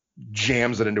just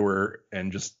jams it into her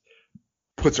and just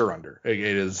puts her under.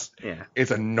 It's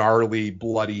a gnarly,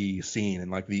 bloody scene, and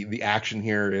like the action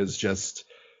here is just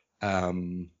I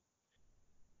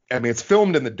mean, it's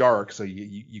filmed in the dark, so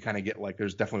you kind of get like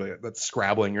there's definitely that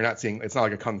scrabbling. You're not seeing, it's not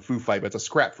like a kung fu fight, but it's a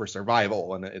scrap for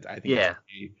survival, and I think it's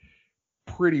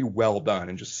pretty well done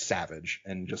and just savage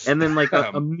and just. And then like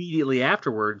immediately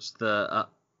afterwards, the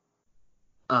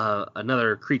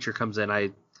another creature comes in.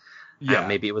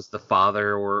 Maybe it was the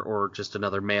father or just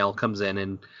another male comes in,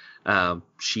 and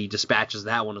she dispatches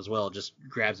that one as well. Just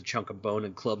grabs a chunk of bone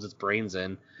and clubs its brains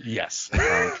in. Yes.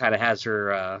 Kind of has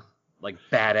her like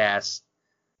badass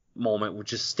moment with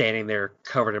just standing there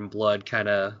covered in blood, kind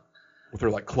of with her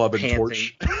like club and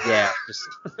torch. Yeah, just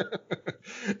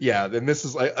yeah. Then this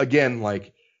is again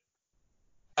like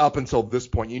up until this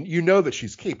point, you know that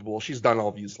she's capable. She's done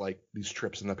all these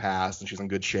trips in the past, and she's in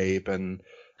good shape. And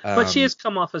but she has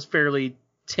come off as fairly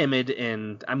timid,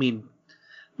 and I mean,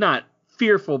 not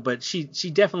fearful, but she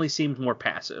definitely seems more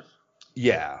passive.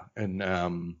 Yeah,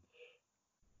 and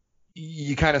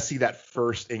you kind of see that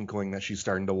first inkling that she's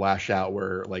starting to lash out,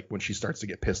 where like when she starts to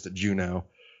get pissed at Juno,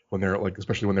 when they're like,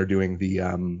 especially when they're doing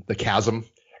the chasm,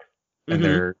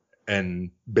 and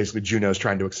and basically Juno's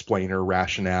trying to explain her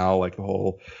rationale, like the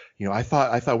whole, I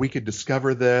thought we could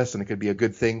discover this and it could be a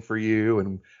good thing for you,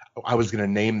 and I was gonna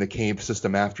name the cave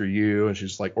system after you, and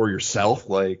she's like, or yourself,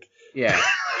 like. Yeah.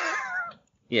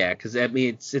 Yeah, because I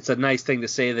mean it's a nice thing to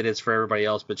say that it's for everybody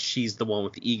else, but she's the one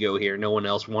with the ego here. No one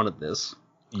else wanted this.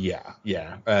 Yeah.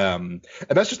 And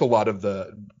that's just a lot of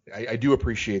I do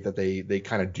appreciate that they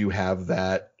kind of do have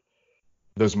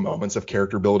those moments of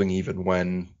character building, even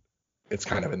when it's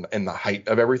kind of in the height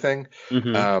of everything.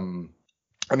 I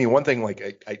mean, one thing,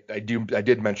 like I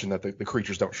did mention that the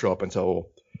creatures don't show up until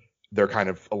they're kind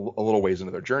of a little ways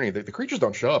into their journey. The creatures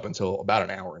don't show up until about an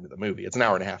hour into the movie. It's an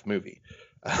hour and a half movie.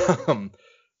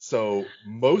 So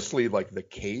mostly like the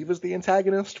cave is the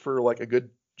antagonist for like a good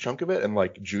chunk of it, and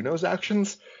like Juno's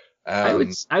actions. I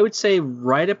would say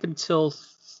right up until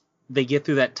they get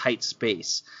through that tight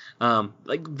space.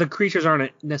 Like the creatures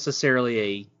aren't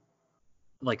necessarily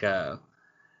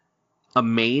a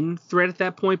main threat at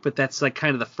that point, but that's like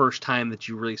kind of the first time that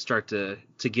you really start to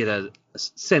get a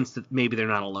sense that maybe they're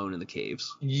not alone in the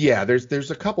caves. Yeah,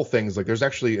 there's a couple things. Like there's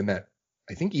actually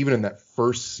I think even in that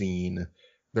first scene,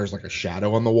 there's like a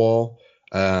shadow on the wall.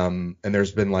 And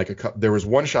there's been like there was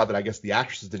one shot that I guess the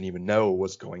actresses didn't even know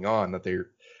was going on, that they're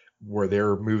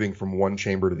moving from one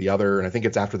chamber to the other. And I think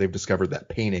it's after they've discovered that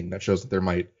painting that shows that there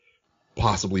might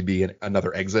possibly be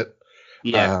another exit.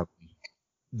 Yeah.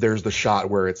 There's the shot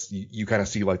where you kind of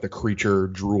see like the creature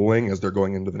drooling as they're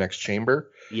going into the next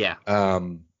chamber. Yeah.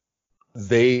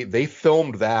 They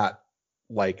filmed that,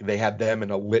 like they had them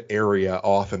in a lit area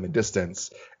off in the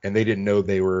distance, and they didn't know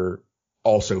they were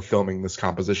also filming this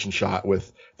composition shot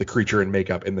with the creature in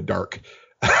makeup in the dark.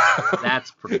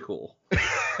 That's pretty cool.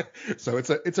 So it's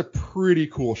a pretty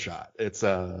cool shot. It's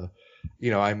I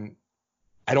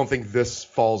don't think this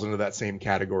falls into that same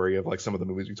category of like some of the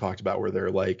movies we talked about where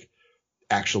they're like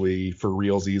actually for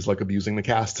realsies like abusing the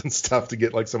cast and stuff to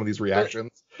get like some of these reactions.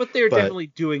 But they're definitely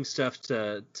doing stuff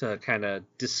to kind of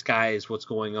disguise what's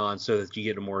going on so that you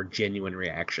get a more genuine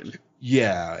reaction.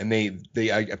 Yeah, and they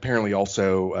apparently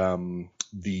also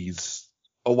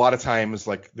a lot of times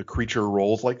like the creature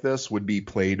roles like this would be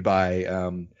played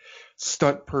by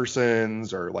stunt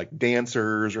persons or like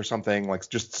dancers or something, like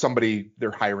just somebody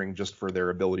they're hiring just for their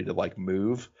ability to like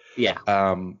move. Yeah.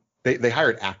 They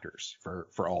hired actors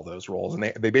for all those roles, and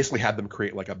they basically had them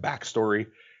create like a backstory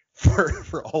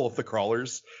for all of the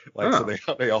crawlers. Like,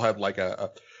 so they all had like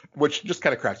which just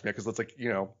kind of cracks me up because it's like,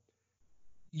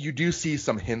 you do see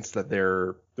some hints that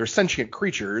they're sentient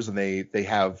creatures and they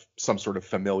have some sort of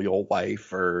familial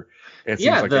life, or it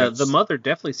seems like the mother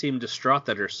definitely seemed distraught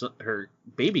that her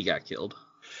baby got killed.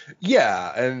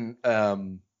 Yeah, and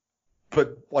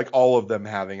but like all of them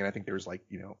having, and I think there's like,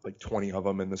 like 20 of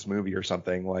them in this movie or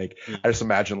something. Like, I just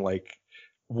imagine like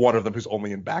one of them who's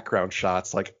only in background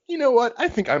shots, like, you know what? I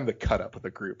think I'm the cut up of the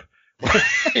group.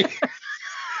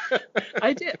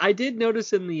 I did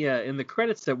notice in the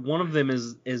credits that one of them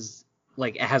is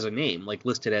like has a name, like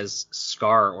listed as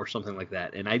Scar or something like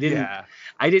that. And I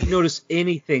didn't notice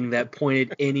anything that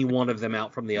pointed any one of them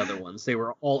out from the other ones. They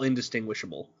were all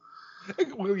indistinguishable.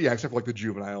 Well, yeah, except for like the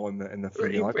juvenile and the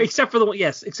three. Except for the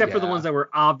for the ones that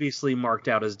were obviously marked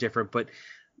out as different, but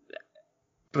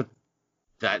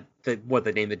what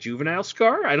they named the juvenile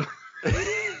Scar? I don't.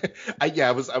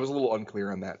 I was a little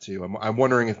unclear on that too. I'm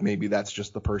wondering if maybe that's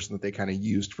just the person that they kind of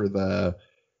used for the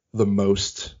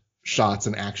most shots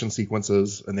and action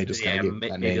sequences, and they just kind of gave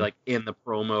that maybe name. Like in the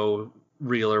promo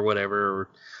reel or whatever, or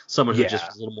someone who just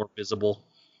was a little more visible.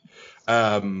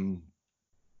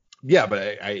 Yeah,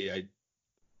 but I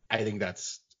think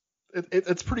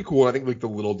it's pretty cool. I think like the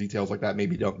little details like that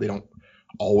maybe they don't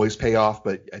always pay off,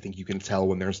 but I think you can tell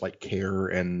when there's like care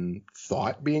and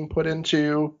thought being put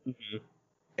into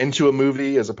a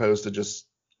movie as opposed to just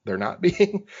there not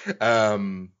being.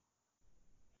 The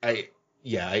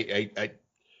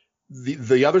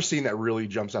other scene that really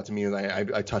jumps out to me, and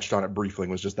I touched on it briefly,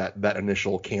 was just that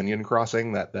initial canyon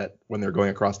crossing, that when they're going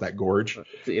across that gorge.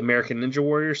 The American Ninja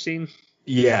Warrior scene.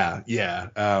 Yeah.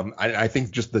 I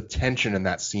think just the tension in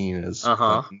that scene is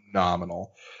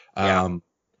phenomenal. Yeah.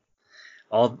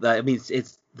 All that, I mean,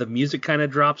 it's the music kind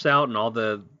of drops out, and all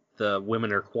the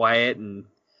women are quiet, and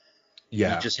you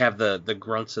just have the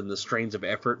grunts and the strains of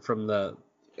effort from the.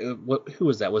 Who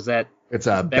was that? Was that? It's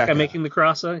Becca making the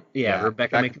crossing. Yeah,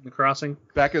 Rebecca making the crossing.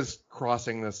 Becca's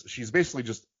crossing this. She's basically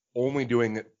just only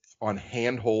doing it on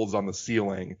handholds on the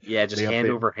ceiling. Yeah, just hand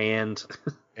over hand.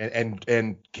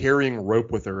 and carrying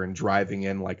rope with her and driving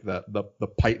in like the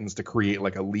pythons to create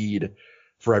like a lead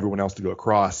for everyone else to go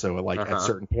across. So like at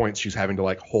certain points she's having to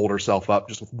like hold herself up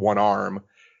just with one arm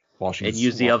while she's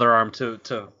use the other arm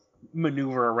to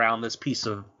maneuver around this piece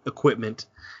of equipment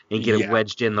and get it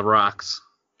wedged in the rocks.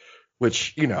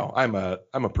 Which, I'm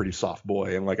a pretty soft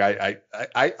boy, and like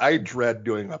I dread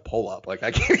doing a pull up. Like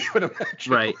I can't even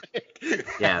imagine. Right.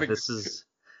 Yeah, this was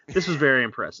very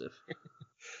impressive.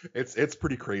 It's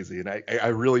pretty crazy, and I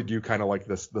really do kind of like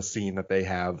the scene that they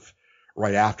have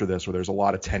right after this, where there's a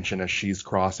lot of tension as she's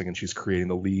crossing and she's creating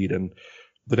the lead, and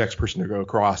the next person to go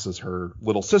across is her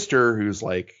little sister, who's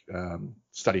like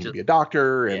studying to be a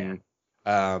doctor,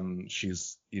 and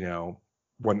she's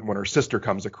when her sister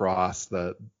comes across,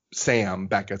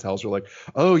 Becca tells her like,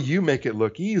 "Oh, you make it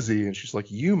look easy," and she's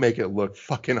like, "You make it look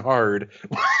fucking hard."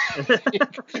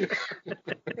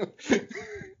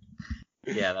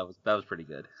 Yeah, that was pretty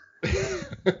good.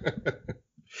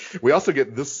 We also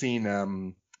get this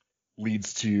scene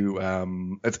leads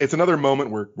to it's another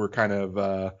moment where we're kind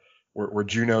of where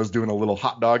Juno's doing a little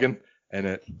hot dogging, and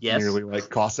it Yes. nearly like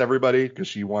costs everybody because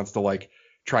she wants to like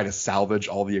try to salvage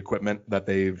all the equipment that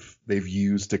they've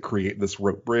used to create this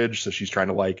rope bridge. So she's trying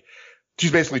to like,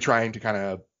 she's basically trying to kind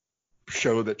of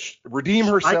show that redeem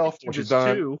herself what she's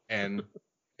done, too. and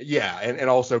yeah, and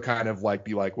also kind of like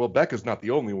be like, well, Becca's not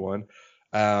the only one.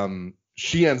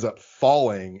 She ends up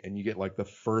falling, and you get like the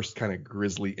first kind of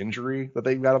grisly injury that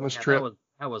they got on this trip.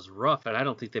 That was rough, and I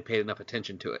don't think they paid enough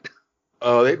attention to it.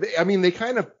 Oh, I mean, they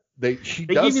kind of they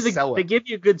give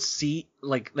you a good seat,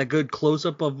 like a good close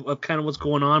up of kind of what's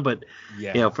going on, but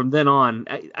yeah, from then on,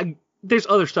 there's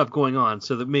other stuff going on,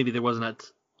 so that maybe there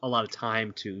wasn't a lot of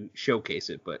time to showcase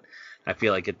it, but I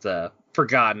feel like it's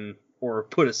forgotten or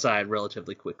put aside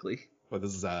relatively quickly. But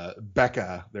this is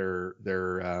Becca. The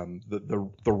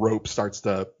rope starts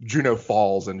to, Juno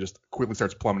falls and just quickly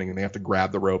starts plummeting, and they have to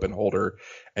grab the rope and hold her,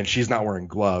 and she's not wearing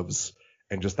gloves,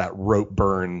 and just that rope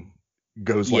burn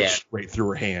goes like straight through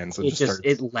her hands, and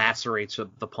it lacerates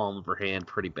the palm of her hand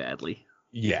pretty badly.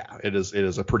 Yeah, it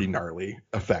is a pretty gnarly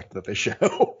effect that they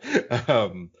show.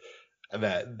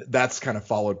 That's kind of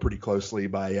followed pretty closely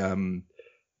by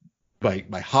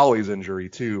Holly's injury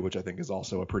too, which I think is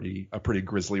also a pretty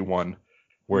grisly one.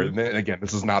 Where then again,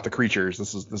 this is not the creatures.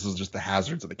 This is just the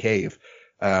hazards of the cave.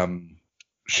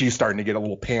 She's starting to get a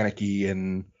little panicky,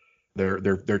 and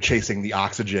they're chasing the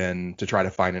oxygen to try to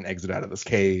find an exit out of this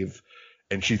cave.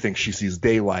 And she thinks she sees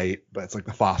daylight, but it's like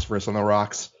the phosphorus on the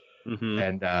rocks.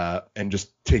 Mm-hmm. And just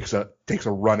takes a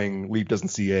running leap, doesn't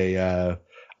see a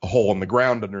hole in the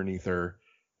ground underneath her,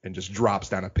 and just drops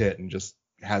down a pit and just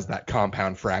has that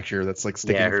compound fracture that's like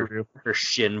sticking through. Her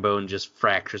shin bone just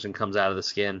fractures and comes out of the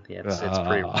skin. Yeah, it's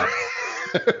pretty rough.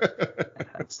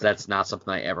 That's not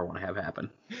something I ever want to have happen.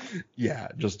 Yeah,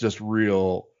 just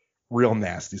real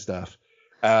nasty stuff.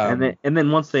 And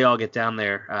then once they all get down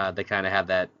there, they kind of have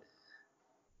that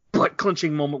butt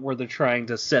clenching moment where they're trying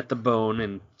to set the bone,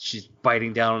 and she's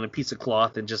biting down on a piece of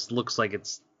cloth and just looks like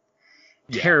it's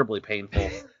terribly painful.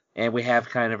 And we have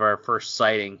kind of our first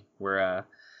sighting where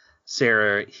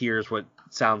Sarah hears what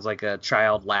sounds like a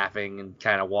child laughing and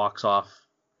kind of walks off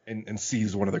and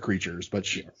sees one of the creatures, but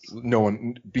no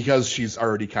one, because she's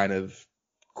already kind of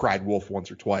cried wolf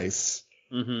once or twice.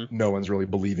 Mm-hmm. No one's really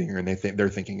believing her, and they're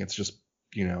thinking it's just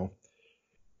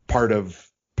part of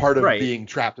being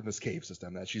trapped in this cave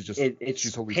system, that she's just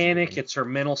it's panic, it's her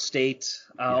mental state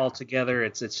altogether.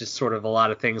 It's just sort of a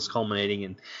lot of things culminating,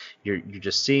 and you're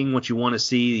just seeing what you want to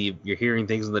see. You're hearing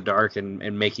things in the dark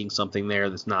and making something there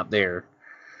that's not there.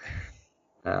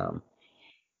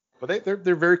 But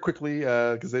they're very quickly,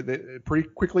 because they pretty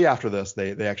quickly after this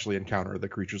they actually encounter the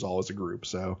creatures all as a group.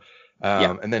 So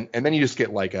and then you just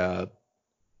get like a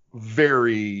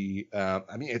very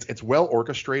I mean it's well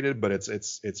orchestrated, but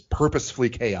it's purposefully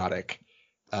chaotic.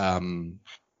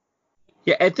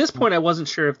 Yeah, at this point I wasn't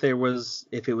sure if it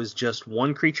was just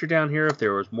one creature down here, if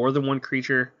there was more than one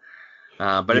creature,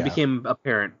 but it became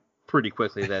apparent pretty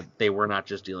quickly that they were not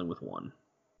just dealing with one.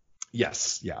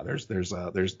 Yes, yeah, there's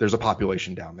a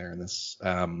population down there in this,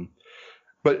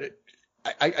 but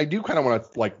I do kind of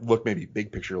want to like look maybe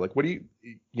big picture. Like, what do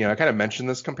you I kind of mentioned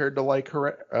this compared to like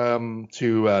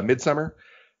to Midsummer,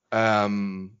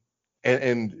 and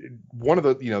one of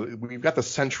the we've got the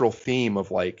central theme of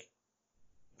like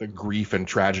the grief and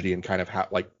tragedy and kind of how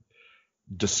like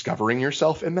discovering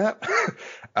yourself in that.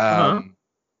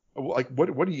 Like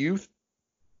what do you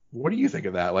think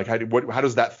of that? Like how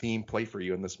does that theme play for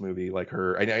you in this movie? Like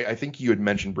I think you had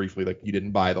mentioned briefly like you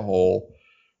didn't buy the whole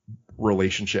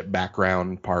relationship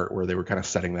background part where they were kind of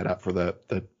setting that up for the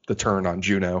turn on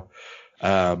Juno.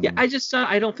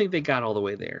 I don't think they got all the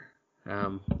way there.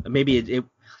 Maybe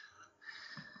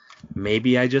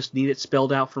maybe I just need it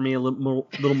spelled out for me a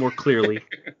little more clearly.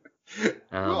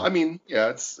 Well, I mean, yeah,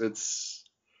 it's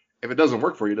if it doesn't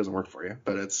work for you, it doesn't work for you.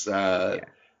 But it's I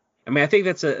mean, I think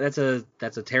that's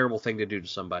a terrible thing to do to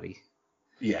somebody.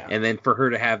 Yeah. And then for her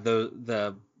to have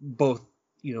the both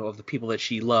of the people that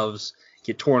she loves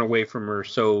get torn away from her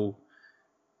so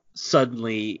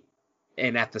suddenly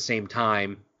and at the same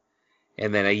time,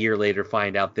 and then a year later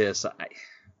find out this.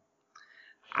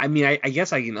 I mean, I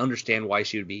guess I can understand why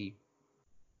she would be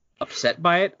upset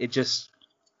by it. It just...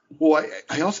 Well,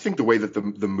 I also think the way that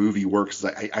the movie works is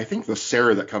I think the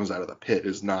Sarah that comes out of the pit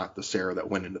is not the Sarah that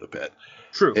went into the pit.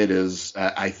 True. It is,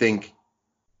 I think,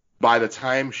 by the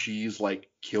time she's like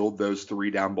killed those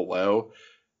three down below,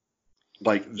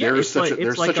 like there's such a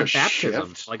baptism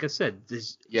shift. Like I said,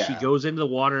 she goes into the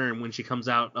water, and when she comes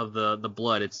out of the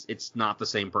blood, it's not the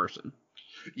same person.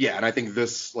 Yeah, and I think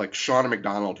this, like Shauna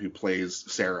McDonald, who plays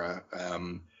Sarah,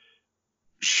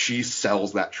 she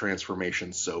sells that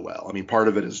transformation so well. I mean, part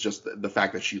of it is just the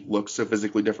fact that she looks so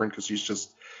physically different because she's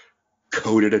just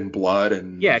coated in blood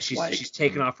and yeah, she's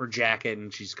taken off her jacket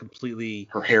and she's completely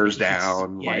her hair's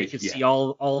down. You can see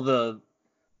all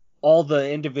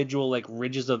the individual like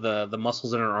ridges of the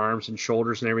muscles in her arms and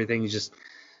shoulders and everything. Just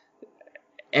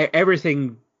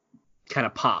everything kind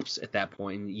of pops at that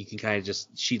point. You can kind of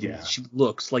just she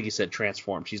looks, like you said,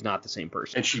 transformed. She's not the same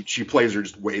person. And she plays her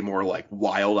just way more like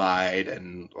wild-eyed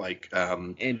and like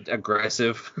and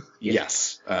aggressive.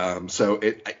 Yes. So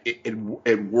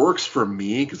it works for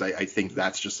me because I think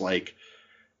that's just like,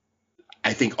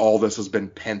 I think all this has been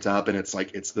pent up and it's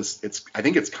like I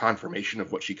think it's confirmation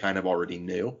of what she kind of already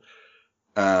knew.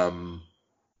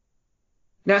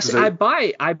 Now, see, I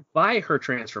buy her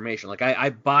transformation. Like I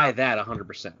buy that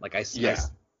 100%. Like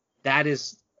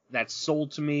that's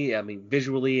sold to me. I mean,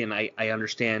 visually, and I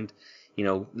understand,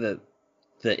 the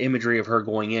imagery of her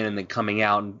going in and then coming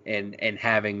out and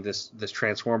having this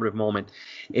transformative moment.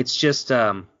 It's just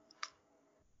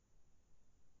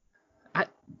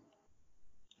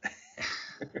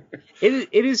it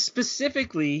is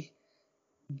specifically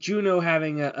Juno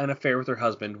having an affair with her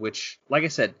husband, which, like I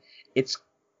said, it's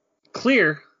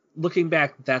clear looking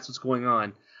back that's what's going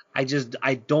on. I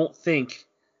don't think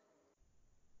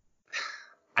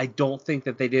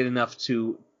that they did enough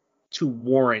to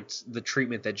warrant the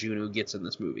treatment that Juno gets in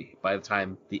this movie by the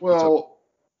time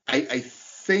I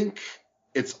think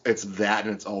it's that,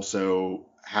 and it's also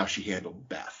how she handled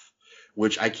Beth,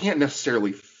 which I can't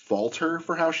necessarily fault her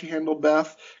for how she handled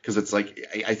Beth, because it's like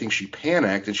I think she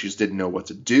panicked and she just didn't know what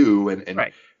to do, and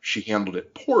right. She handled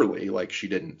it poorly. Like she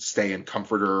didn't stay and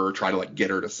comfort her or try to like get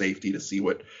her to safety to see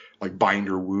what, like, bind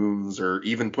her wounds or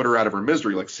even put her out of her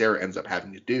misery, like Sarah ends up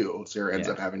having to do. Sarah ends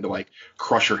up having to like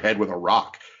crush her head with a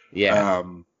rock. Yeah.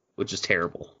 Which is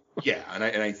terrible. Yeah, and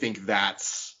I think that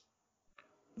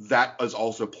is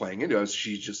also playing into it.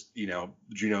 She just,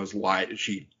 Juno's lied.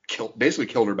 She basically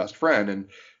killed her best friend, and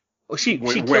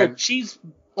she's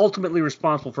ultimately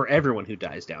responsible for everyone who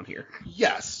dies down here.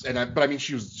 Yes, but I mean,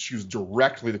 she was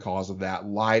directly the cause of that.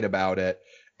 Lied about it,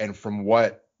 and from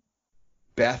what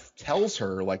Beth tells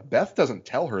her, like, Beth doesn't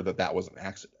tell her that was an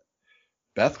accident.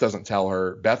 Beth doesn't tell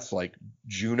her. Beth's like,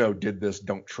 Juno did this.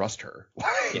 Don't trust her.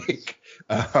 Like,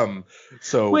 yes.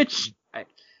 So which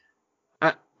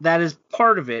that is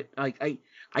part of it. Like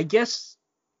I guess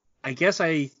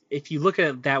if you look at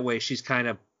it that way, she's kind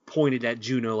of pointed at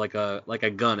Juno like a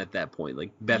gun at that point.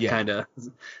 Like Beth kind of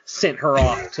sent her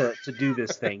off to do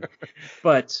this thing.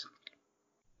 But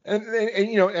and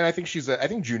I think I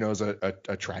think Juno's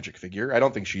a tragic figure. I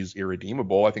don't think she's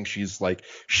irredeemable. I think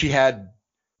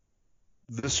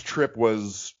this trip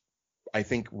was, I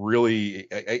think, really,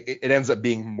 it ends up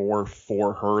being more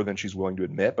for her than she's willing to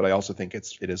admit, but I also think it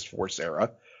is for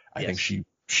Sarah. I think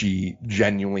she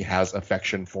genuinely has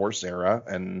affection for Sarah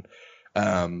and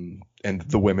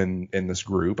the women in this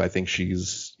group. I think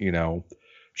she's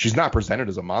not presented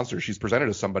as a monster. She's presented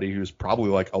as somebody who's probably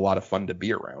like a lot of fun to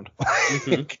be around.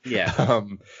 Yeah.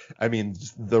 I mean,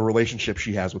 the relationship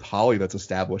she has with Holly that's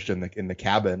established in the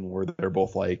cabin, where they're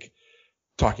both like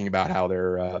talking about how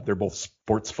they're both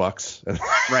sports fucks.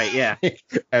 Right. Yeah.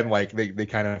 And like they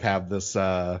kind of have this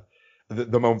the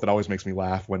moment that always makes me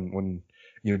laugh when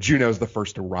Juno's the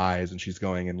first to rise and she's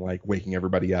going and like waking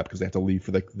everybody up because they have to leave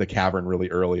for the cavern really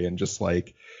early, and just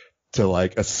like to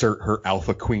like assert her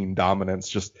alpha queen dominance,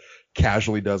 just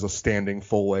casually does a standing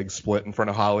full leg split in front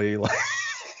of Holly. Like,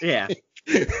 yeah.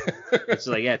 It's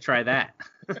like, yeah, try that.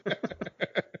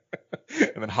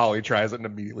 And then Holly tries it and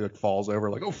immediately like falls over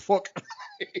like, oh fuck.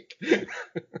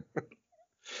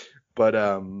 But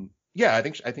yeah, I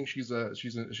think she's a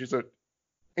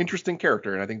interesting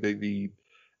character, and I think the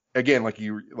again, like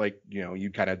you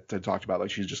kind of talked about,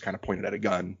 like she's just kind of pointed at a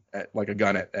gun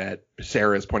at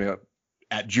Sarah's pointing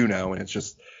at Juno, and it's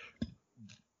just,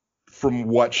 from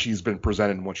what she's been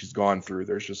presented and what she's gone through,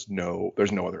 there's no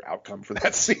other outcome for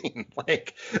that scene.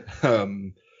 Like,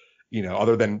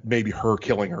 other than maybe her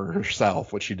killing her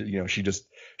herself, which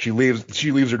she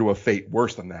leaves her to a fate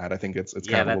worse than that. I think it's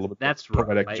kind of a little bit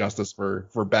poetic justice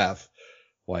for Beth.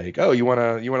 Like, oh, you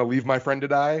wanna leave my friend to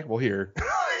die? Well, here.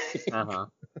 Uh-huh.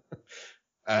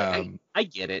 I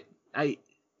get it.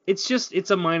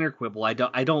 It's a minor quibble. I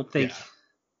don't think. Yeah.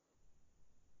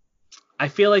 I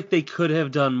feel like they could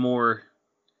have done more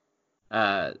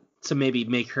to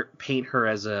maybe paint her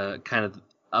as a kind of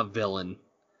a villain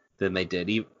than they did.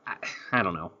 I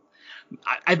don't know.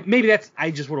 Maybe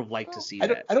I just would have liked to see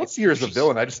that. I don't see her as a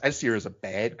villain. I see her as a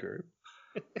bad girl.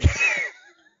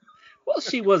 Well,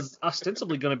 she was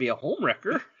ostensibly going to be a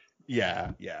homewrecker.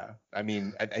 Yeah. I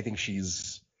mean, I think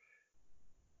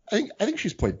I think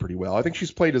she's played pretty well. I think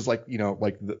she's played as like,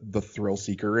 like the thrill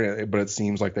seeker, but it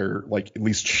seems like they're like, at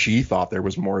least she thought there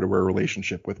was more to her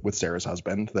relationship with Sarah's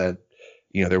husband, that,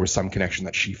 there was some connection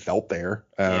that she felt there.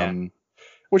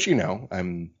 Which,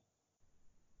 it's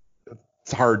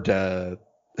hard to,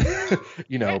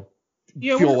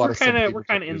 feel a lot of sympathy. We're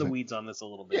kind of in the weeds on this a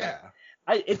little bit. Yeah.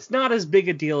 It's not as big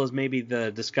a deal as maybe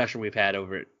the discussion we've had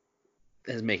over it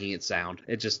is making it sound.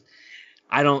 It just,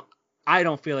 I don't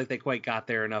feel like they quite got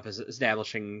there enough as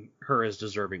establishing her as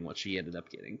deserving what she ended up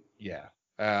getting. Yeah.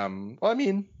 Well, I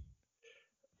mean,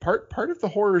 part of the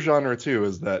horror genre too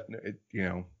is that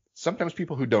sometimes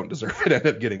people who don't deserve it end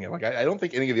up getting it. Like I don't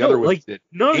think any of the other women did.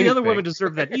 None of the other women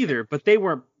deserve that either, but they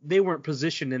weren't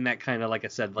positioned in that kind of, like I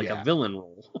said, a villain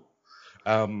role.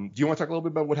 Do you want to talk a little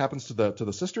bit about what happens to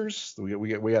the sisters? We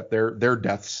get their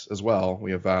deaths as well.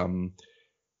 We have Becca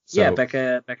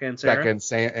and Sarah. Becca and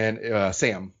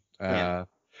Sam.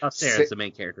 Sarah's the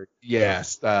main character.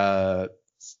 Yes.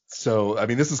 So I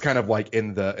mean, this is kind of like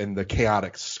in the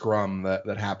chaotic scrum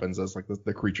that happens as like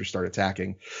the creatures start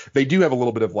attacking. They do have a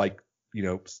little bit of like,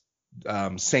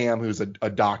 Sam, who's a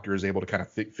doctor, is able to kind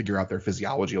of figure out their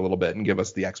physiology a little bit and give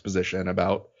us the exposition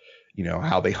about,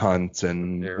 how they hunt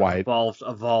and they're why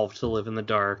evolved to live in the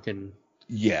dark and.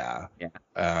 Yeah.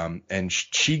 And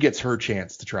she gets her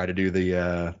chance to try to do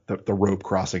the rope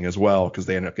crossing as well, because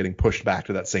they end up getting pushed back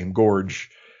to that same gorge.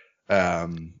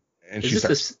 And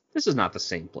this is not the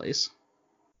same place.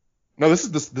 No, this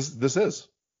is.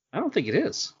 I don't think it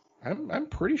is. I'm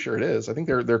pretty sure it is. I think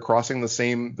they're crossing the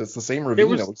same. That's the same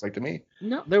ravine. It looks like to me.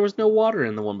 No, there was no water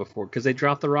in the one before because they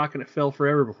dropped the rock and it fell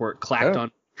forever before it clacked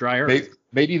on dry earth.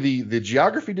 Maybe the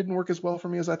geography didn't work as well for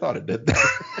me as I thought it did.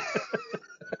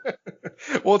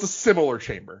 Well, it's a similar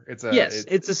chamber. It's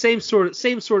the same sort of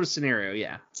scenario.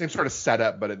 Yeah. Same sort of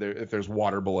setup, but if there's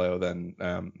water below, then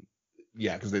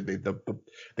because they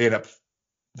end up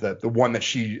the one that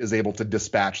she is able to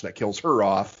dispatch that kills her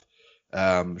off.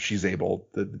 She's able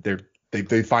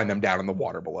they find them down in the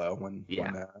water below when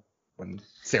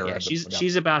Sarah. Yeah,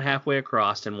 she's about halfway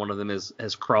across, and one of them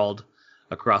has crawled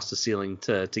across the ceiling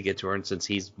to get to her, and since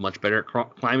he's much better at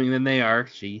climbing than they are,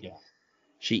 she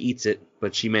eats it,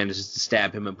 but she manages to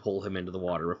stab him and pull him into the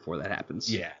water before that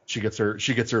happens. Yeah, she gets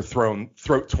her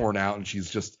throat torn out, and she's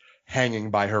just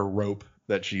hanging by her rope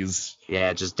that she's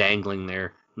just dangling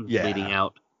there, bleeding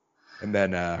out. And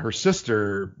then her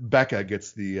sister Becca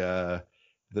gets the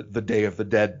Day of the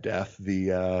Dead death,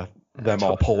 them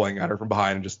all pulling at her from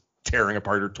behind and just tearing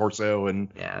apart her torso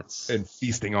and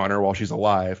feasting on her while she's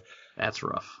alive. That's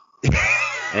rough.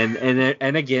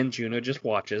 and again, Juno just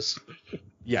watches.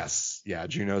 Yes. Yeah.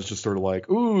 Juno's just sort of like,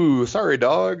 ooh, sorry,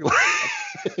 dog.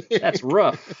 That's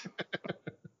rough.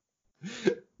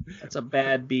 That's a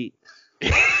bad beat.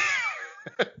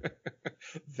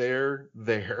 There.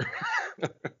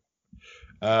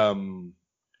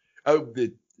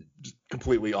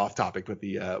 Completely off topic, but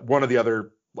the one of the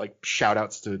other like shout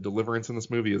outs to Deliverance in this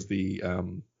movie is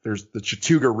there's the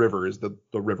Chattooga River is the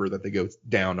river that they go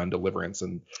down on Deliverance,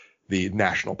 and the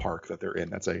national park that they're in.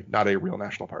 That's not a real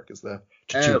national park, is the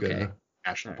Chattooga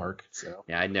National Park. So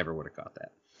yeah, I never would have caught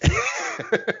that.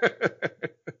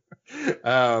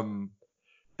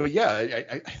 But yeah,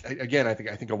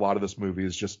 I think a lot of this movie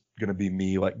is just gonna be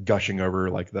me like gushing over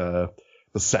like the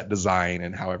set design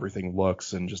and how everything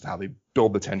looks and just how they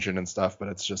build the tension and stuff. But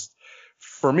it's just,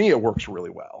 for me, it works really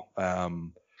well.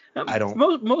 I don't.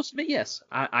 Most of it, yes,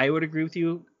 I would agree with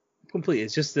you completely.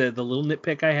 It's just the little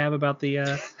nitpick I have about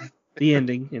the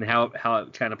ending and how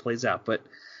it kind of plays out. But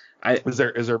is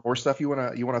there more stuff you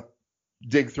wanna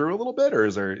dig through a little bit,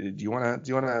 or do you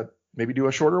wanna maybe do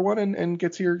a shorter one and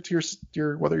get to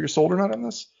your whether you're sold or not on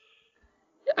this?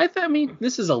 I mean,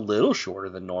 this is a little shorter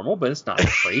than normal, but it's not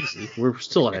crazy. We're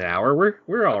still at an hour.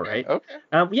 We're all right. Okay.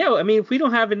 I mean, if we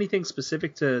don't have anything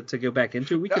specific to go back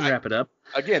into, we can wrap it up.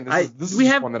 Again, this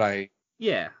is one that I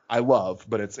love,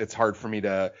 but it's hard for me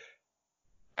to.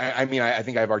 I mean, I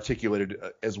think I've articulated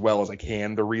as well as I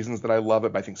can the reasons that I love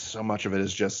it, but I think so much of it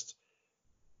is just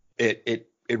it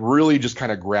really just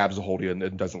kind of grabs a hold of you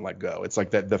and doesn't let go. It's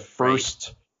like that the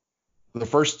first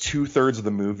 2/3 of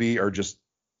the movie are just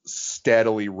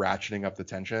steadily ratcheting up the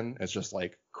tension. It's just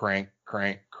like crank,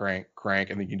 crank, crank,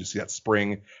 crank, and then you can just see that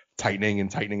spring tightening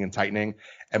and tightening and tightening.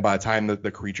 And by the time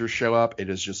the creatures show up, it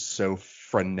is just so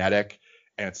frenetic,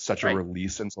 and it's such a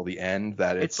release until the end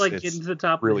that it's like getting to the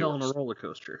top really of the hill on a roller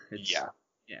coaster. Yeah,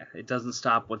 it doesn't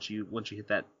stop once you hit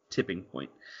that tipping point.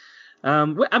 I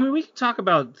mean, we can talk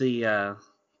about the.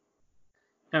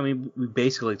 I mean, we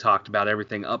basically talked about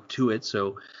everything up to it.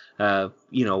 So,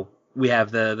 we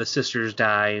have the sisters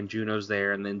die and Juno's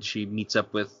there, and then she meets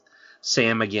up with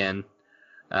Sam again.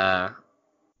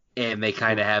 and they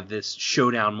kind of have this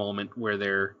showdown moment where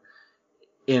they're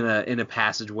in a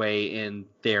passageway, and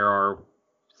there are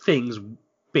things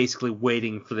basically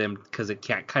waiting for them because it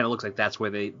kind of looks like that's where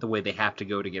the way they have to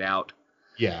go to get out.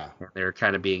 Yeah. They're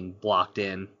kind of being blocked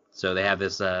in, so they have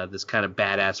this kind of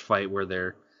badass fight where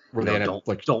they're They end up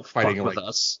don't fighting fuck with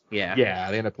us. Yeah. Yeah,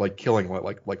 they end up killing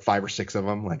like 5 or 6 of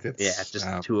them. Like it's just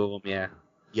 2 of them. Yeah.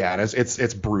 Yeah, and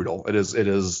it's brutal. It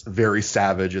is very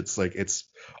savage. It's like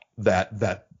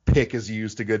that pick is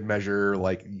used to good measure.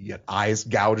 Like you get eyes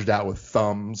gouged out with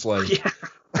thumbs. Like yeah.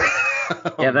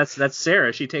 Yeah, that's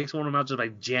Sarah. She takes one of them out just by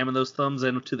jamming those thumbs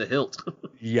into the hilt.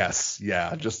 Yes,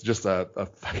 yeah, just a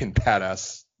fucking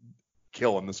badass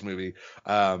kill in this movie.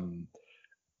 And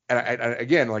I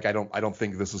again, like I don't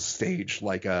think this is staged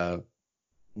like a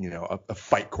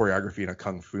fight choreography in a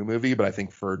kung fu movie, but I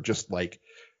think for just like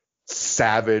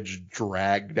savage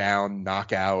drag down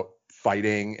knockout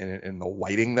fighting and the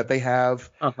lighting that they have,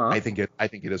 I think it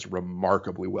is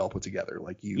remarkably well put together.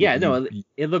 Like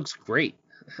it looks great.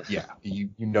 Yeah, you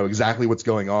know exactly what's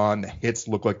going on. The hits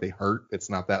look like they hurt. It's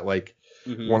not that like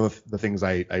one of the things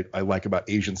I like about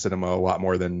Asian cinema a lot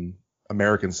more than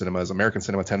American cinema is American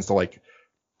cinema tends to like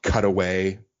cut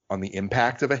away on the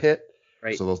impact of a hit.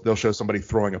 Right. So they'll show somebody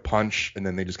throwing a punch and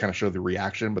then they just kind of show the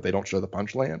reaction, but they don't show the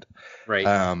punch land.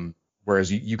 Right.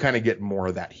 Whereas you kind of get more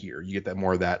of that here. You get that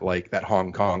more of that like that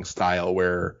Hong Kong style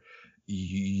where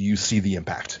you see the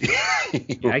impact.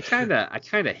 Yeah, I kind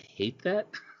of hate that.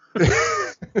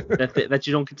 that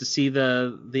you don't get to see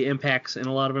the impacts in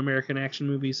a lot of American action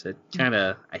movies.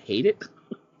 I hate it.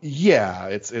 Yeah,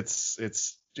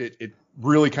 it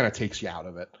really kind of takes you out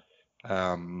of it.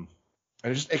 And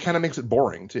it kind of makes it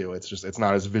boring too. It's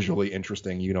not as visually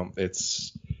interesting.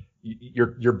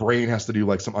 Your brain has to do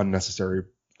like some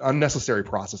unnecessary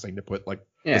processing to put like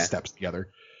the steps together.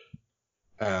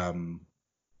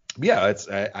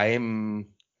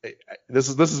 This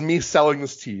is me selling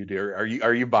this to you, dear.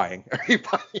 Are you buying?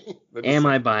 Am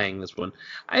I buying this one?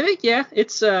 I think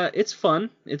it's fun.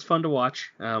 It's fun to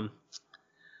watch. I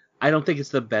don't think it's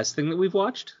the best thing that we've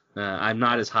watched. I'm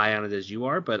not as high on it as you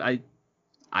are, but I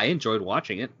enjoyed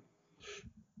watching it.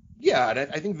 Yeah, and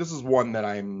I think this is one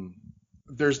that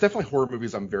there's definitely horror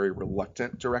movies I'm very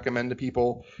reluctant to recommend to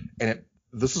people, and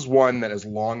this is one that as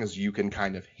long as you can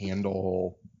kind of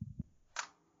handle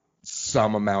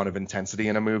some amount of intensity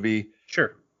in a movie,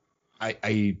 sure,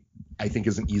 I think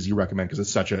is an easy recommend because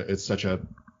it's such a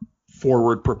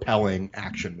forward propelling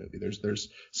action movie. There's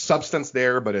substance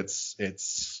there, but I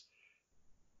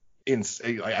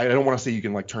don't want to say you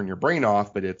can like turn your brain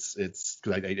off, but it's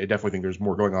because I definitely think there's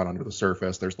more going on under the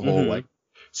surface. There's the whole like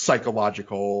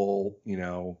psychological,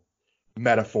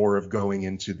 metaphor of going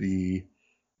into the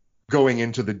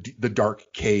dark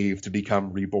cave to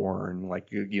become reborn. Like,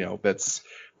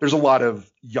 there's a lot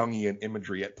of Jungian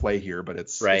imagery at play here, but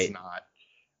it's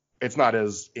not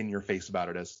as in your face about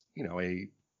it as,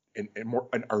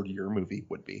 an artier movie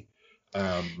would be.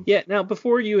 Now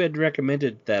before you had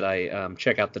recommended that I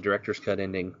check out the director's cut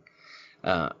ending,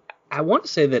 I want to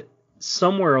say that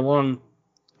somewhere along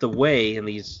the way in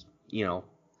these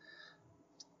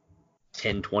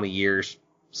 10, 20 years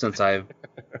since I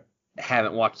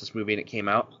haven't watched this movie and it came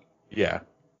out,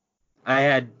 I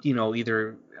had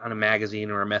either on a magazine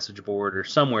or a message board or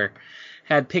somewhere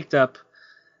had picked up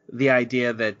the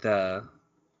idea that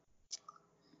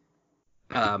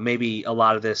maybe a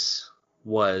lot of this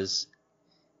was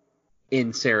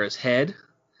in Sarah's head,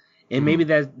 and maybe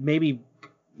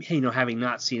having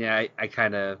not seen it, I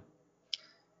kind of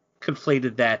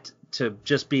conflated that to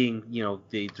just being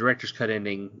the director's cut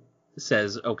ending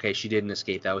says okay, she didn't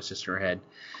escape, that was just in her head,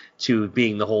 to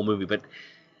being the whole movie. But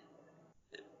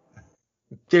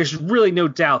there's really no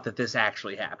doubt that this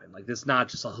actually happened. Like, this is not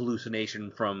just a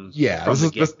hallucination from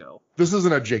the get-go. This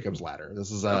isn't a Jacob's Ladder.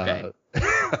 This is okay.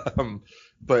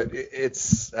 But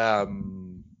it's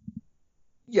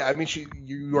I mean,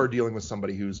 you are dealing with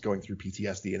somebody who's going through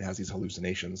PTSD and has these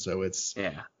hallucinations, so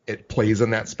it plays in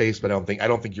that space. But I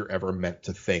don't think you're ever meant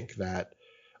to think that,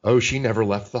 oh, she never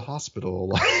left the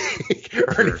hospital,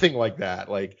 or anything like that.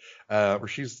 Like, or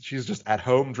she's just at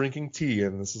home drinking tea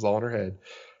and this is all in her head.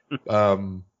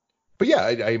 But yeah,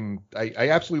 I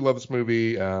absolutely love this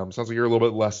movie. Sounds like you're a little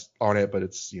bit less on it, but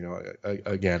it's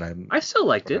again I still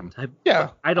liked it.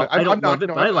 I don't love it,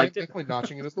 but I liked it. Definitely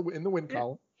notching it in the win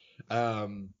column.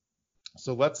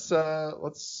 So let's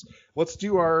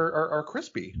do our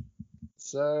crispy.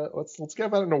 Let's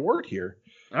give out an award here.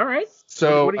 All right.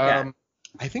 So what do you got?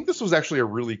 I think this was actually a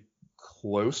really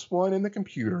close one in the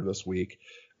computer this week.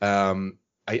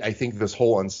 I think this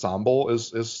whole ensemble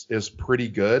is pretty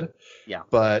good. Yeah.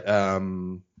 But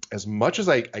as much as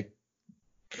I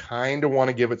kind of want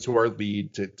to give it to our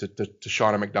lead to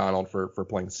Shauna McDonald for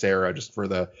playing Sarah, just for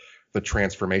the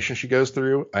transformation she goes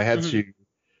through. I had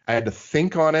to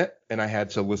think on it, and I had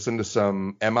to listen to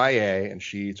some MIA, and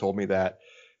she told me that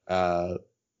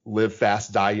live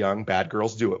fast, die young, bad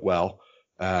girls do it well.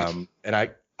 And I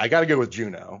got to go with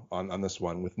Juno on this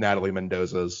one, with Natalie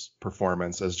Mendoza's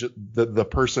performance as just the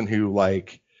person who,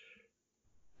 like,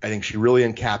 I think she really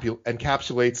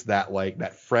encapsulates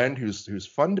that friend who's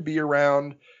fun to be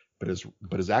around, but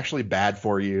is actually bad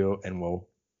for you and will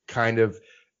kind of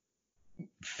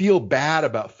feel bad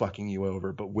about fucking you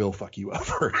over, but will fuck you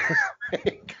over.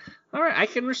 All right, I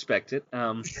can respect it.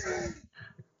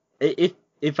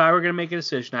 If I were gonna make a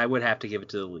decision, I would have to give it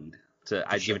to the lead.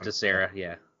 I'd give it to Sarah.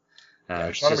 Yeah.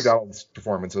 Shauna McDonald's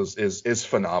performance is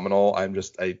phenomenal.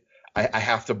 I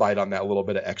have to bite on that little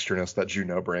bit of extraness that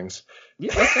Juno brings.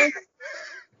 Yeah, okay.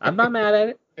 I'm not mad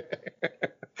at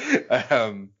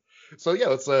it. So yeah,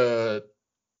 let's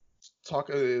talk.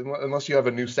 Unless you have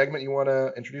a new segment you want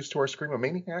to introduce to our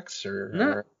Screamomaniacs,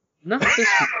 or not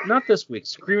this week.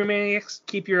 Screamomaniacs,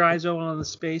 keep your eyes open on the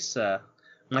space.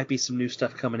 Might be some new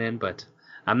stuff coming in, but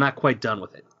I'm not quite done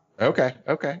with it. Okay.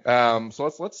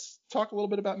 So let's talk a little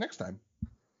bit about next time.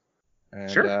 And,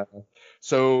 sure.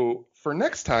 So for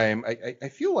next time, I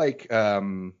feel like, I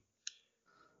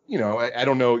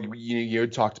don't know. You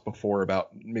had talked before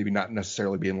about maybe not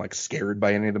necessarily being like scared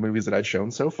by any of the movies that I'd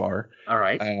shown so far. All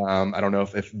right. I don't know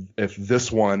if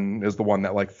this one is the one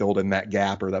that like filled in that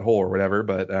gap or that hole or whatever,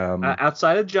 but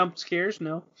outside of jump scares,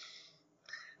 no.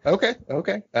 Okay.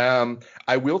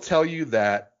 I will tell you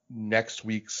that next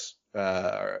week's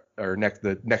the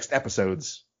next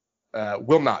episodes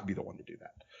will not be the one to do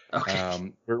that.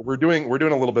 Okay. We're doing a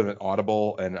little bit of an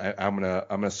audible, and I'm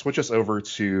gonna switch us over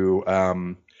to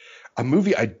a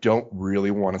movie I don't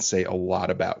really want to say a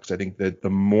lot about, because I think that the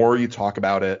more you talk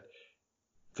about it,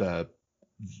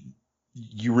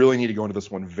 you really need to go into this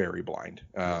one very blind.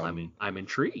 I'm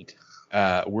intrigued.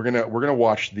 We're gonna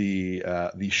watch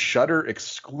the Shudder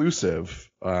exclusive,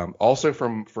 also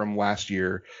from last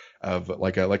year, of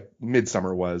like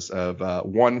Midsummer was, of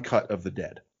One Cut of the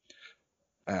Dead.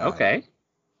 Okay.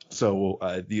 So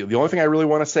the only thing I really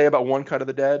want to say about One Cut of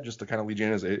the Dead, just to kind of lead you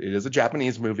in, is it is a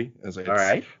Japanese movie. All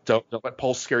right. Don't let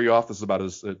Pulse scare you off. This is about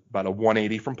a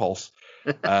 180 from Pulse.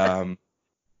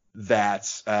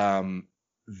 That's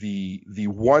the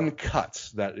one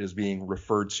cut that is being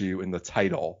referred to in the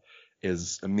title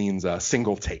means a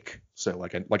single take. So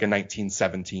like a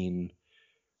 1917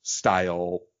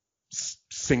 style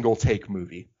single take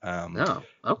movie.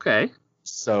 Okay.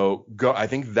 So I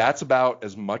think that's about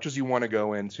as much as you want to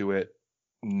go into it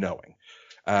knowing.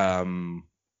 I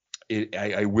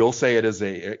will say it is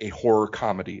a horror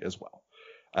comedy as well.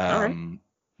 All right.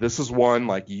 This is one,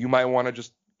 like, you might want to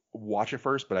just watch it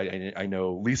first, but I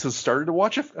know Lisa's started to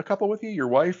watch a couple with you, your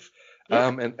wife,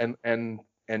 and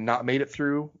not made it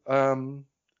through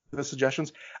the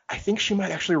suggestions. I think she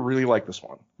might actually really like this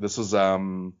one. This is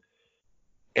and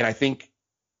I think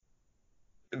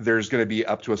there's going to be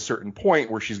up to a certain point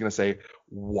where she's going to say,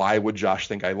 why would Josh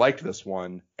think I liked this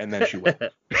one? And then she will.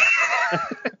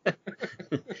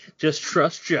 Just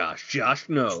trust Josh. Josh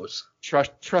knows.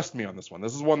 Trust me on this one.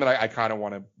 This is one that I kind of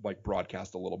want to like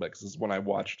broadcast a little bit, because this is one I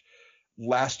watched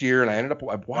last year, and I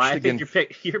watched it again. I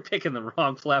think you're picking the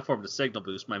wrong platform to signal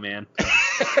boost, my man.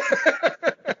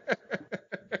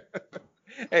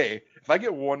 Hey, if I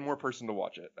get one more person to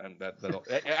watch it, and that'll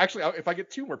actually, if I get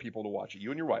two more people to watch it,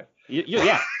 you and your wife.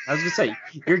 Yeah, I was gonna say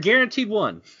you're guaranteed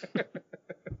one. But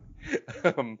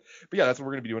yeah, that's what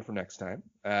we're gonna be doing for next time.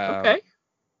 Okay.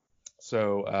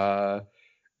 So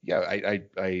yeah, I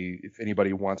if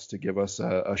anybody wants to give us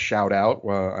a shout out,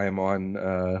 I am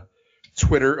on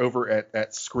Twitter over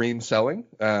at Scream Selling.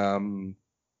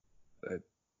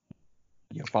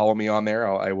 Follow me on there.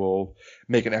 I will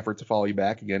make an effort to follow you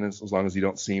back again, as long as you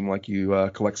don't seem like you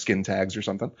collect skin tags or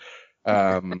something.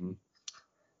 Yeah,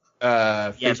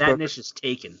 Facebook, that niche is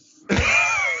taken.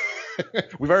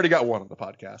 We've already got one on the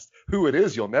podcast. Who it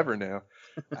is, you'll never know.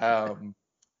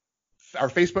 Our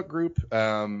Facebook group,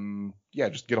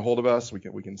 just get a hold of us. We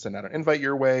can send out an invite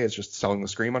your way. It's just Selling the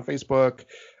Scream on Facebook.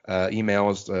 Email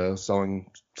is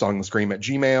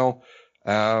sellingthescream@gmail.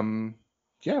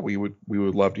 We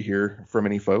would love to hear from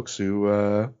any folks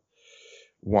who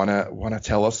wanna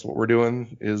tell us what we're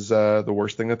doing is the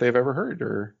worst thing that they've ever heard,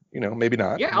 or maybe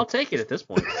not. Yeah, I'll take it at this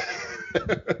point.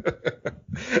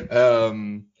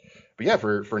 But yeah,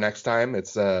 for next time,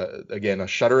 it's again a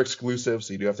Shudder exclusive,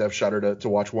 so you do have to have Shudder to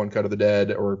watch One Cut of the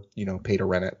Dead, or pay to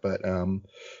rent it. But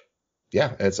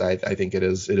yeah, I think it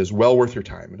is well worth your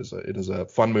time. It is a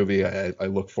fun movie. I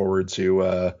look forward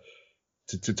to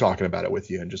talking about it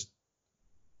with you and just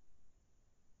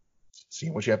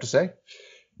seeing what you have to say.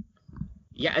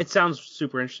 Yeah, it sounds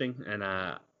super interesting, and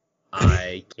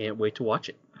I can't wait to watch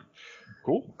it.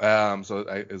 Cool. So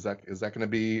is that going to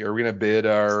be? Are we going to bid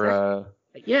our?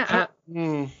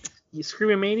 You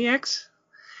Screaming Maniacs?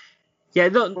 Yeah,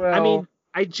 I mean,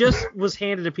 I just was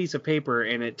handed a piece of paper,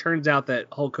 and it turns out that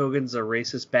Hulk Hogan's a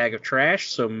racist bag of trash,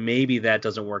 so maybe that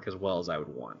doesn't work as well as I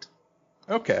would want.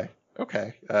 Okay.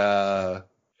 I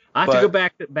have to go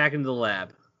back into the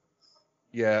lab.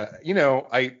 Yeah,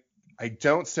 I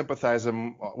don't sympathize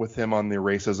with him on the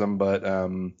racism, but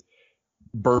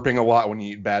burping a lot when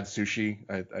you eat bad sushi,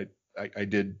 I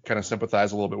did kind of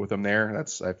sympathize a little bit with him there. I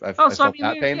felt that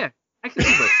pain. Yeah, I can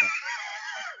see both sides.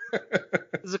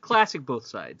 It's a classic both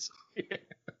sides.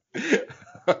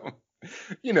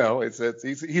 He's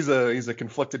a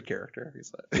conflicted character.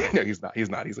 He's not.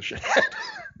 He's a shithead.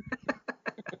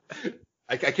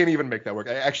 I can't even make that work.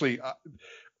 I actually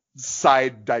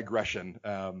side digression.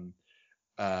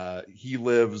 He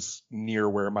lives near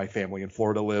where my family in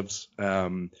Florida lives.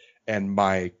 And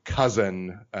my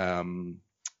cousin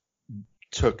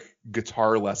took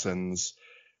guitar lessons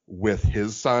with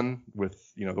his son, with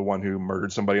the one who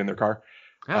murdered somebody in their car.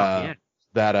 Yeah.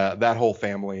 That whole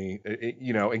family,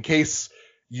 in case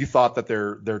you thought that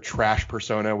their trash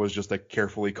persona was just a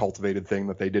carefully cultivated thing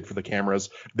that they did for the cameras,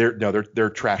 they're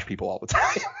trash people all the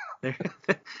time.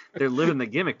 They're living the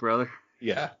gimmick, brother.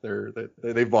 Yeah,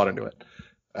 they've bought into it.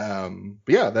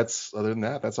 But yeah, other than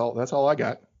that, that's all I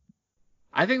got.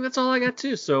 I think that's all I got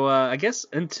too. So I guess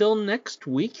until next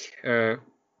week,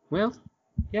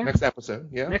 next episode,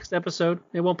 yeah. Next episode.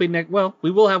 It won't be next. Well,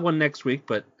 we will have one next week,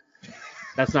 but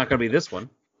that's not going to be this one.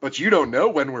 But you don't know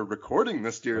when we're recording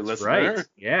this, dear listener. Right.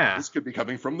 Yeah. This could be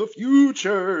coming from the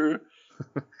future.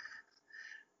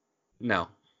 No.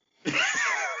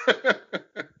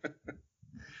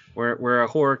 We're a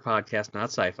horror podcast, not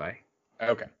sci-fi.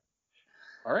 Okay.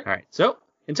 All right. So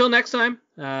until next time,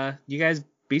 you guys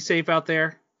be safe out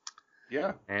there.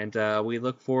 Yeah. And we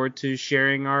look forward to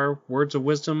sharing our words of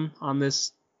wisdom on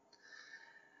this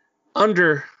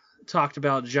under talked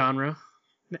about genre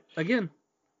again.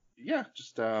 Yeah,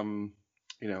 just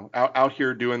out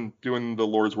here doing the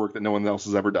Lord's work that no one else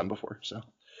has ever done before. So.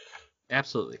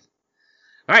 Absolutely.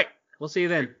 All right. We'll see you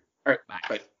then. All right.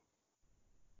 Bye.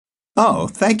 Oh,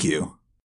 thank you.